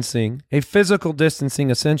distancing, a physical distancing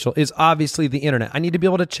essential is obviously the internet. I need to be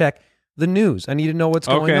able to check the news. I need to know what's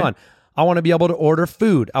going on. I want to be able to order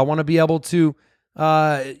food. I want to be able to,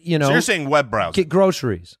 So you're saying web browsing. Get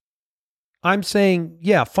groceries. I'm saying,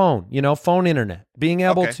 phone, phone internet. Being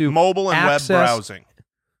able to mobile and web browsing.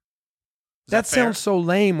 That sounds so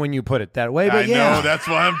lame when you put it that way, but I know, that's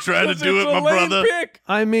why I'm trying to do it, my brother. Pick.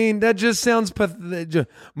 I mean, that just sounds pathetic.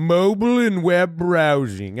 Mobile and web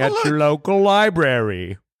browsing at your local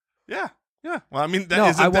library. Yeah. Well, I mean,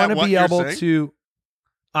 I want to be able to.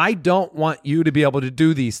 I don't want you to be able to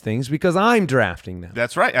do these things because I'm drafting them.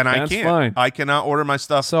 That's right, and I can't. Fine. I cannot order my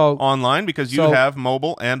stuff online because you have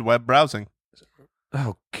mobile and web browsing.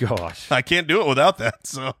 Oh, gosh. I can't do it without that.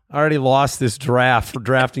 So I already lost this draft for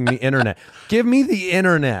drafting the internet. Give me the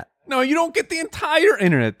internet. No, you don't get the entire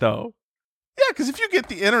internet, though. Yeah, because if you get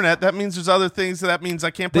the internet, that means there's other things. That means I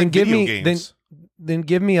can't play video games. Then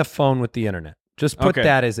give me a phone with the internet. Just put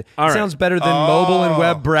that as it. All right. Sounds better than mobile and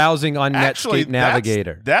web browsing on Netscape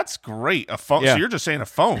Navigator. That's great. A phone. Yeah. So you're just saying a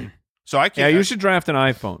phone. So I can't. Yeah, you should draft an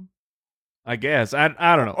iPhone. I guess. I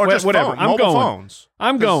don't know. Or just whatever. I'm mobile going. phones.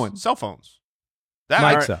 I'm going. Cell phones.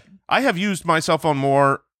 Mike's up. I have used my cell phone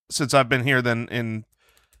more since I've been here than in.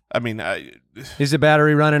 I mean, is the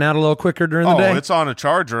battery running out a little quicker during the day? Oh, it's on a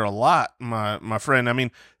charger a lot, my friend. I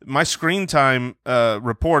mean, my screen time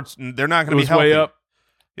reports, they're not going to be healthy. Way up.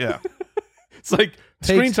 Yeah. It's like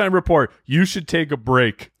screen time report. You should take a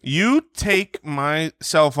break. You take my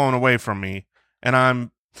cell phone away from me, and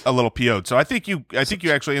I'm a little PO'd. So I think you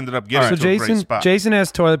actually ended up getting to a great spot. Jason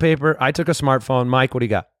has toilet paper. I took a smartphone. Mike, what do you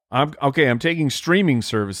got? I'm taking streaming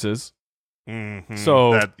services. Mm-hmm.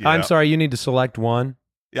 So I'm sorry, you need to select one.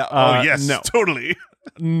 Yeah. Yes. No. Totally.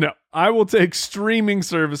 No, I will take streaming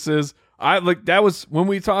services. That was when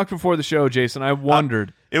we talked before the show, Jason. I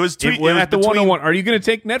wondered. It was at the 101. Are you going to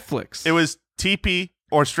take Netflix? It was TP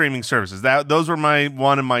or streaming services. Those were my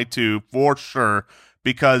one and my two for sure,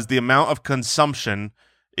 because the amount of consumption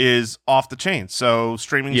is off the chain. So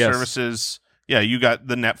streaming services. Yeah, you got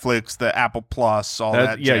the Netflix, the Apple Plus, all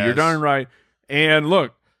that. Yeah, jazz. you're darn right. And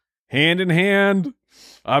look, hand in hand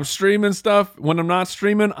I'm streaming stuff. When I'm not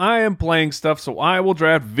streaming, I am playing stuff, so I will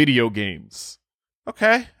draft video games.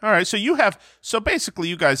 Okay. All right. So basically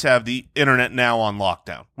you guys have the internet now on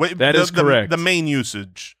lockdown. That is correct. The main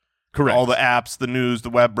usage. Correct. All the apps, the news, the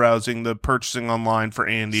web browsing, the purchasing online for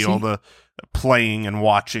Andy, all the playing and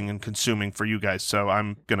watching and consuming for you guys. So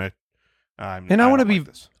I'm going to I want to be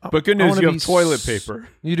this. But good news, you have toilet paper.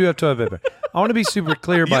 You do have toilet paper. I want to be super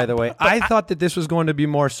clear, by the way. I thought that this was going to be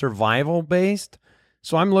more survival based.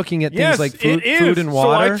 So I'm looking at things like food and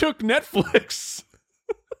water. So I took Netflix.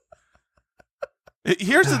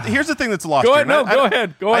 Here's the thing that's lost. Go ahead. here. Go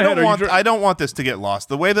ahead. Go ahead. I don't want this to get lost.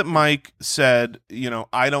 The way that Mike said,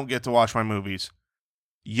 I don't get to watch my movies.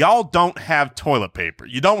 Y'all don't have toilet paper.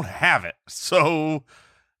 You don't have it. So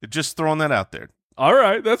just throwing that out there. All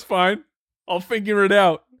right, that's fine. I'll figure it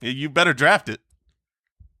out. You better draft it.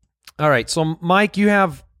 All right. So Mike, you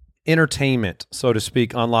have entertainment, so to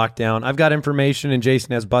speak, on lockdown. I've got information, and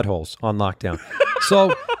Jason has buttholes on lockdown.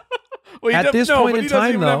 So at this point in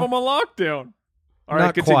time, though, have them on lockdown. All right,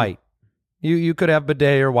 not continue. quite. You could have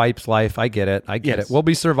bidet or wipes life. I get it. Yes. We'll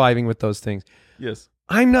be surviving with those things. Yes.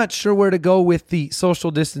 I'm not sure where to go with the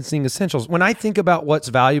social distancing essentials. When I think about what's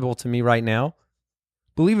valuable to me right now,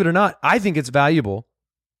 believe it or not, I think it's valuable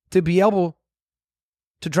to be able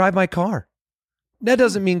to drive my car. That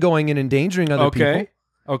doesn't mean going and endangering other people.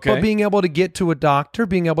 Okay. But being able to get to a doctor,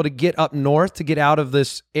 being able to get up north, to get out of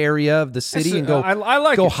this area of the city and go, I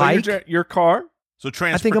like go it. hike. So your car? So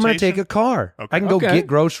transportation. I think I'm going to take a car. Okay. I can go get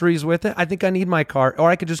groceries with it. I think I need my car.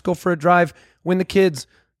 Or I could just go for a drive when the kids,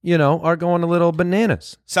 are going a little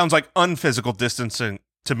bananas. Sounds like unphysical distancing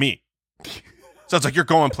to me. Sounds like you're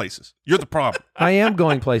going places. You're the problem. I am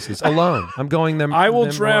going places alone. I'm going them. I will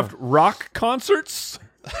them draft alone. rock concerts.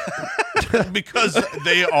 Because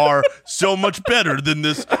they are so much better than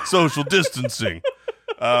this social distancing.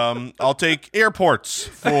 I'll take airports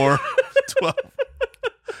for 12.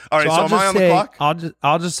 All right, so am I on the clock?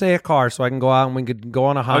 I'll just say a car so I can go out and we could go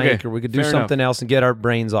on a hike or we could do something else and get our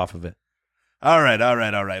brains off of it. All right.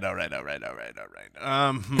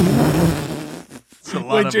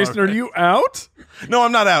 Wait, Jason, are you out? No,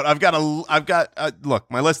 I'm not out. I've got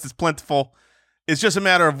look, my list is plentiful. It's just a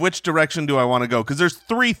matter of which direction do I want to go, because there's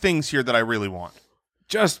 3 things here that I really want.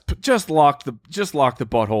 Just lock the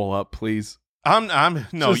butthole up, please.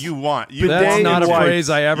 You want. That's not a phrase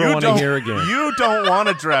I ever want to hear again. You don't want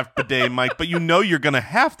to draft bidet, Mike, but you know you're going to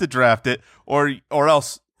have to draft it, or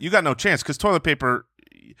else you got no chance, because toilet paper,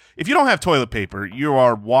 if you don't have toilet paper, you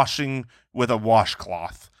are washing with a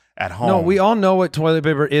washcloth at home. No, we all know what toilet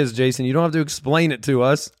paper is, Jason. You don't have to explain it to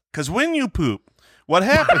us. Because when you poop, what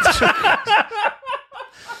happens?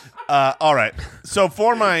 All right. So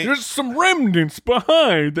there's some remnants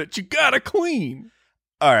behind that you gotta clean.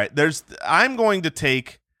 All right. I'm going to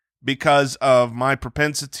take, because of my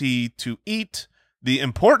propensity to eat, the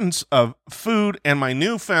importance of food, and my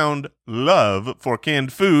newfound love for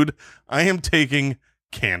canned food, I am taking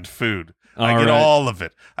canned food. I get all of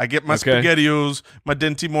it. I get my SpaghettiOs, my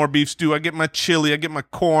Dinty Moore beef stew. I get my chili. I get my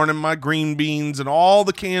corn and my green beans and all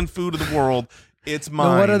the canned food of the world. It's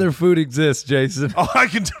mine. Now, what other food exists, Jason? Oh, I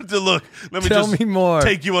can look. Let me Tell me more.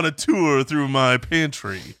 Take you on a tour through my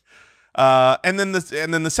pantry. And then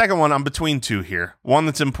the second one, I'm between 2 here. One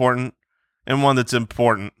that's important and one that's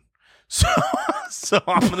important. So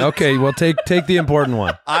I'm gonna okay, well take the important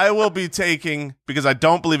one. I will be taking, because I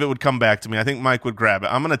don't believe it would come back to me. I think Mike would grab it.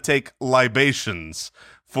 I'm going to take libations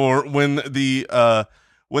for when the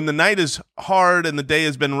night is hard and the day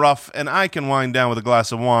has been rough and I can wind down with a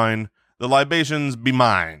glass of wine. The libations be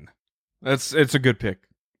mine. It's a good pick.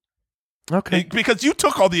 Okay. Because you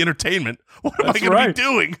took all the entertainment. What am I going to be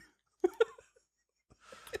doing?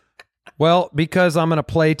 Well, because I'm going to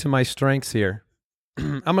play to my strengths here.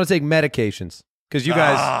 I'm going to take medications. Because you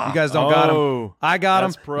guys don't got them. I got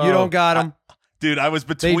them. You don't got them. Dude, I was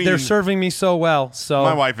between. They're serving me so well. So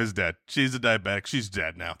my wife is dead. She's a diabetic. She's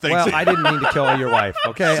dead now. Thanks. Well, I didn't mean to kill your wife.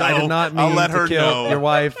 Okay, So, I did not mean to kill your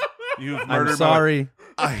wife. You've murdered I'm sorry.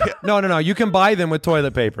 No. You can buy them with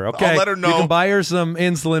toilet paper. Okay, I'll let her know. You can buy her some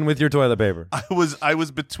insulin with your toilet paper. I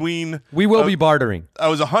was between. We will be bartering. I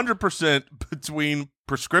was 100% between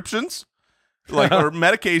prescriptions, or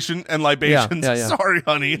medication and libations. Yeah. Sorry,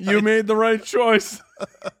 honey. You made the right choice.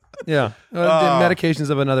 Yeah, medications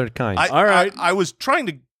of another kind. All right. I was trying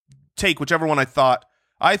to take whichever one I thought.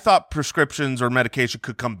 I thought prescriptions or medication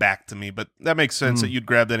could come back to me, but that makes sense that you'd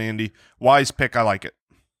grab that, Andy. Wise pick. I like it.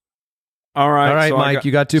 All right, so Mike,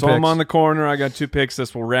 you got 2 picks. So I'm on the corner. I got 2 picks.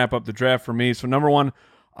 This will wrap up the draft for me. So number 1,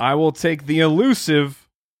 I will take the elusive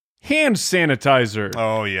hand sanitizer.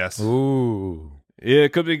 Oh, yes. Ooh.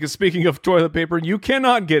 It could be, because speaking of toilet paper, you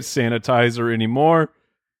cannot get sanitizer anymore.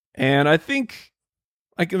 And I think,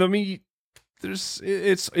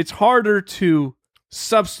 it's harder to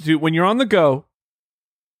substitute when you're on the go.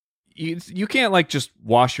 You can't like just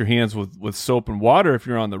wash your hands with soap and water if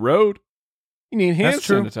you're on the road. You need hand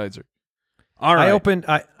sanitizer. All right.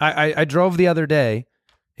 I drove the other day,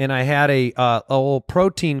 and I had a little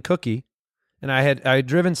protein cookie, and I had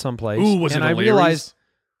driven someplace. Ooh, was and it I Larry's? realized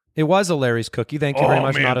it was a Larry's cookie. Thank you very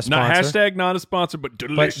much. Man. Not a sponsor. Hashtag not a sponsor, but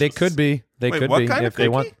delicious. But they could be. They Wait, could what be kind if of they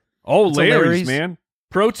cookie? want. Oh, It's a Larry's, man.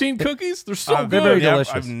 Protein cookies? They're so They're good. very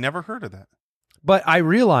delicious. I've never heard of that. But I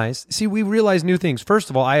realized, we realize new things. First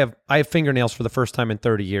of all, I have fingernails for the first time in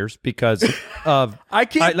 30 years because of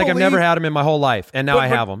I've never had them in my whole life, and now I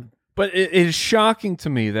have them. But it is shocking to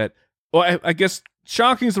me that, well, I guess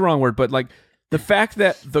shocking is the wrong word, but like the fact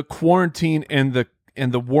that the quarantine and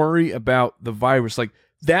the worry about the virus, like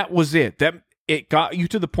that was it. That it got you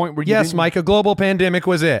to the point where you yes, didn't, Mike, a global pandemic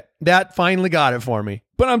was it. That finally got it for me.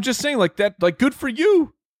 But I'm just saying, like that, like good for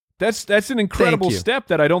you. That's an incredible step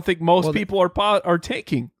that I don't think most people are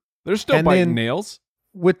taking. They're still biting nails.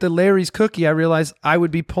 With the Larry's cookie, I realized I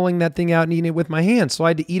would be pulling that thing out and eating it with my hands, so I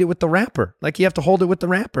had to eat it with the wrapper. Like you have to hold it with the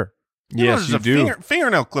wrapper. Yes, you do.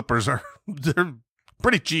 Fingernail clippers they're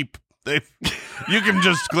pretty cheap. You can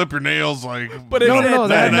just clip your nails like. But no,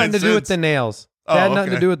 that had nothing to do with the nails. Oh, That had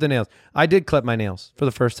nothing to do with the nails. I did clip my nails for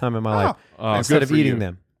the first time in my life instead of eating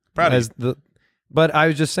them. Proud of you. But I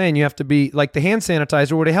was just saying, you have to be like the hand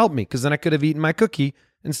sanitizer would have helped me because then I could have eaten my cookie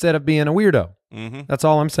instead of being a weirdo. Mm-hmm. That's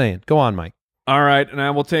all I'm saying. Go on, Mike. All right, and I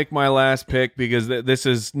will take my last pick because this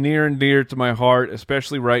is near and dear to my heart,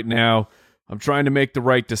 especially right now. I'm trying to make the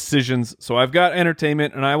right decisions. So I've got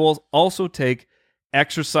entertainment, and I will also take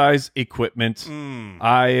exercise equipment.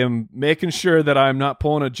 I am making sure that I'm not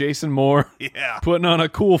pulling a Jason Moore, putting on a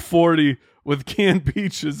Cool 40 with canned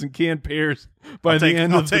peaches and canned pears by the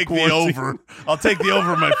end of the quarantine. I'll take the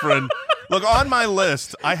over, my friend. Look, on my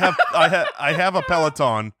list, I have a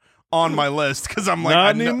Peloton on my list because I'm like,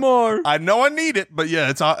 not anymore. I know I need it, but yeah,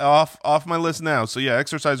 it's off my list now. So yeah,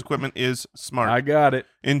 exercise equipment is smart. I got it.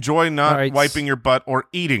 Enjoy not wiping your butt or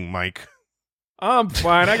eating, Mike. I'm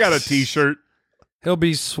fine. I got a T-shirt. He'll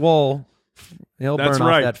be swole. He'll That's burn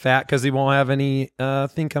right. off that fat because he won't have any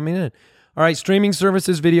thing coming in. All right, streaming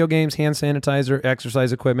services, video games, hand sanitizer,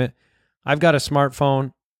 exercise equipment. I've got a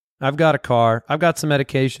smartphone. I've got a car. I've got some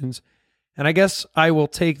medications. And I guess I will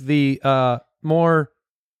take the more,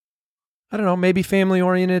 I don't know, maybe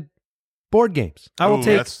family-oriented board games. I will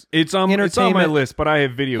take it's on my list, but I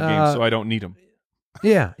have video games, so I don't need them.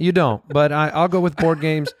 Yeah, you don't. But I'll go with board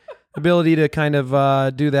games. Ability to kind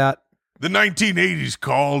of do that. The 1980s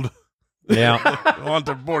called. Yeah. Want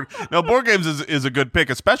their board. No, board games is a good pick,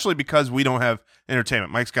 especially because we don't have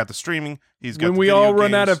entertainment. Mike's got the streaming. He's got when the we video all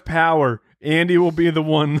run games. out of power, Andy will be the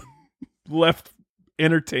one left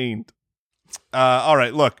entertained. All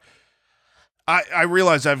right, look. I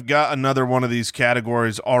realize I've got another one of these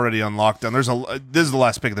categories already on lockdown. This is the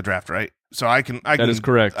last pick of the draft, right? So I can. That is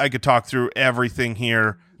correct. I could talk through everything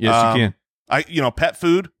here. Yes, you can. Pet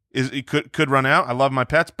food it could run out. I love my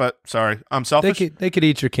pets, but sorry, I'm selfish. They could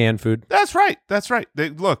eat your canned food. That's right.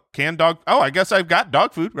 Look, canned dog. Oh, I guess I've got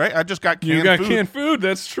dog food, right? I just got canned food. You got canned food.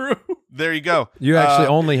 That's true. There you go. You actually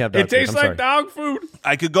only have dog it food. tastes like dog food.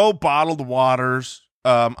 I could go bottled waters.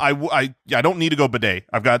 I don't need to go bidet.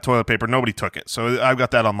 I've got toilet paper. Nobody took it, so I've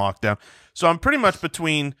got that on lockdown. So I'm pretty much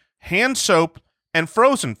between hand soap and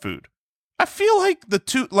frozen food. I feel like the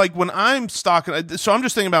two, like when I'm stocking. So I'm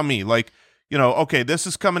just thinking about me, like, okay, this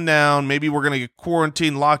is coming down. Maybe we're gonna get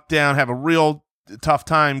quarantined, locked down, have a real tough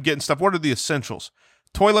time getting stuff. What are the essentials?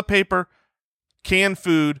 Toilet paper, canned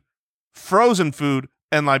food, frozen food,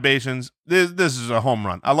 and libations. This is a home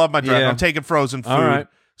run. I love my draft. Yeah. I'm taking frozen food. All right.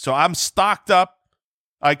 So I'm stocked up.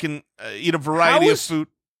 I can eat a variety of food.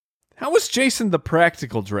 How was Jason the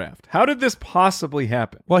practical draft? How did this possibly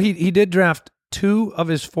happen? Well, he did draft 2 of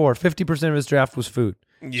his 4. 50% of his draft was food.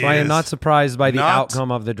 Yes. So I am not surprised by the Not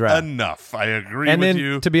outcome of the draft. Enough. I agree and with then,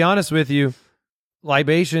 you. to be honest with you,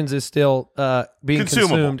 libations is still being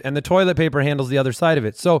Consumable. consumed, and the toilet paper handles the other side of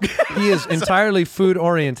it. So he is entirely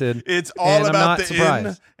food-oriented. It's all and I'm about not the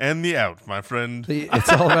surprised. in and the out, my friend. It's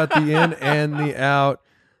all about the in and the out.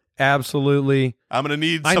 Absolutely. I'm going to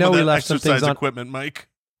need I some know of we that left some exercise things on- equipment, Mike.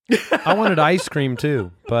 I wanted ice cream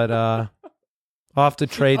too, but I'll have to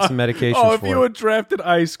trade some medications Oh, if for you it. had drafted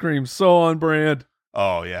ice cream, so on brand.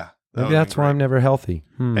 Oh, yeah. Maybe that's why I'm never healthy.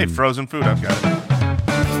 Hey, frozen food, I've got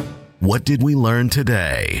it. What did we learn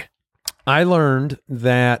today? I learned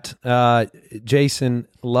that Jason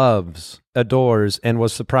loves, adores, and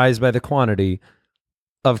was surprised by the quantity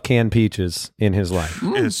of canned peaches in his life.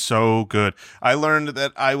 It is so good. I learned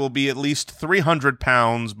that I will be at least 300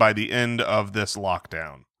 pounds by the end of this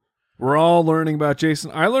lockdown. We're all learning about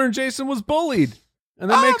Jason. I learned Jason was bullied,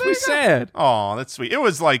 and that makes me sad. Oh, that's sweet. It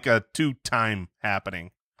was like a 2-time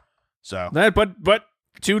happening. So but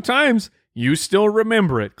 2 times, you still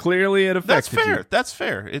remember it. Clearly, it affected you. That's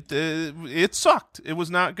fair. It sucked. It was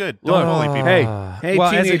not good. Look, Don't bully people. hey,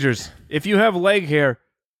 well, teenagers, if you have leg hair,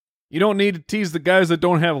 you don't need to tease the guys that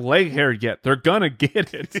don't have leg hair yet. They're gonna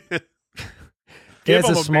get it. As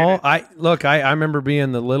a small, I remember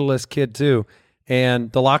being the littlest kid too,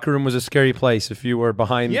 and the locker room was a scary place if you were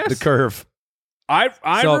behind the curve. I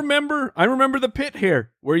remember the pit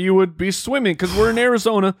hair where you would be swimming because we're in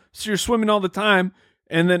Arizona, so you're swimming all the time,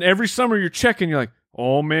 and then every summer you're checking. You're like,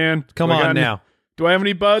 oh man, come on now. Do I have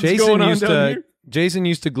any buds going on down here? Jason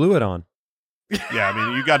used to glue it on. Yeah, I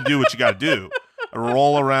mean, you got to do what you got to do.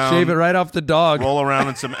 Roll around. Shave it right off the dog. Roll around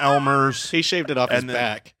in some Elmer's. He shaved it off his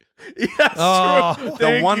back. Yes, true.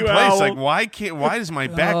 The one you, place, Al. like, why does my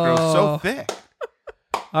back grow so thick?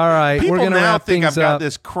 All right, People we're gonna now wrap think things I've got up.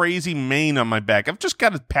 this crazy mane on my back. I've just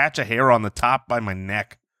got a patch of hair on the top by my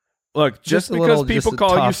neck. Look, just a because little- people just a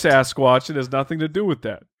call you tuft. Sasquatch, it has nothing to do with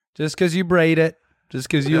that. Just because you braid it, just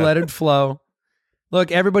because you let it flow.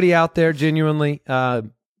 Look, everybody out there, genuinely,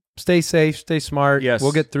 stay safe, stay smart. Yes.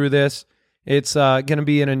 We'll get through this. It's going to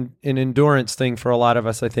be an endurance thing for a lot of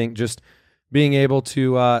us, I think, just being able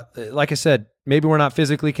to, like I said, maybe we're not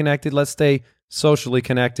physically connected. Let's stay socially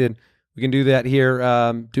connected. We can do that here.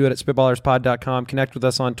 Do it at spitballerspod.com. Connect with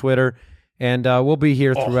us on Twitter, and we'll be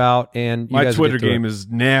here throughout. And you My guys will Twitter get through game it. is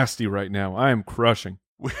nasty right now. I am crushing.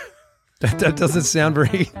 That doesn't sound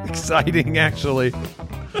very exciting, actually.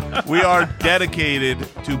 We are dedicated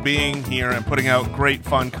to being here and putting out great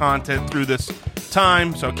fun content through this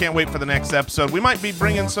time, so can't wait for the next episode. We might be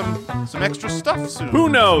bringing some extra stuff soon. Who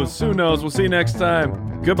knows? We'll see you next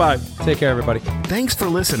time. Goodbye. Take care, everybody. Thanks for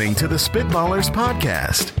listening to the Spitballers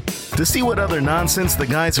Podcast. To see what other nonsense the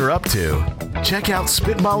guys are up to, check out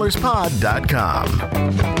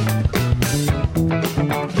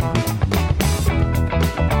SpitballersPod.com.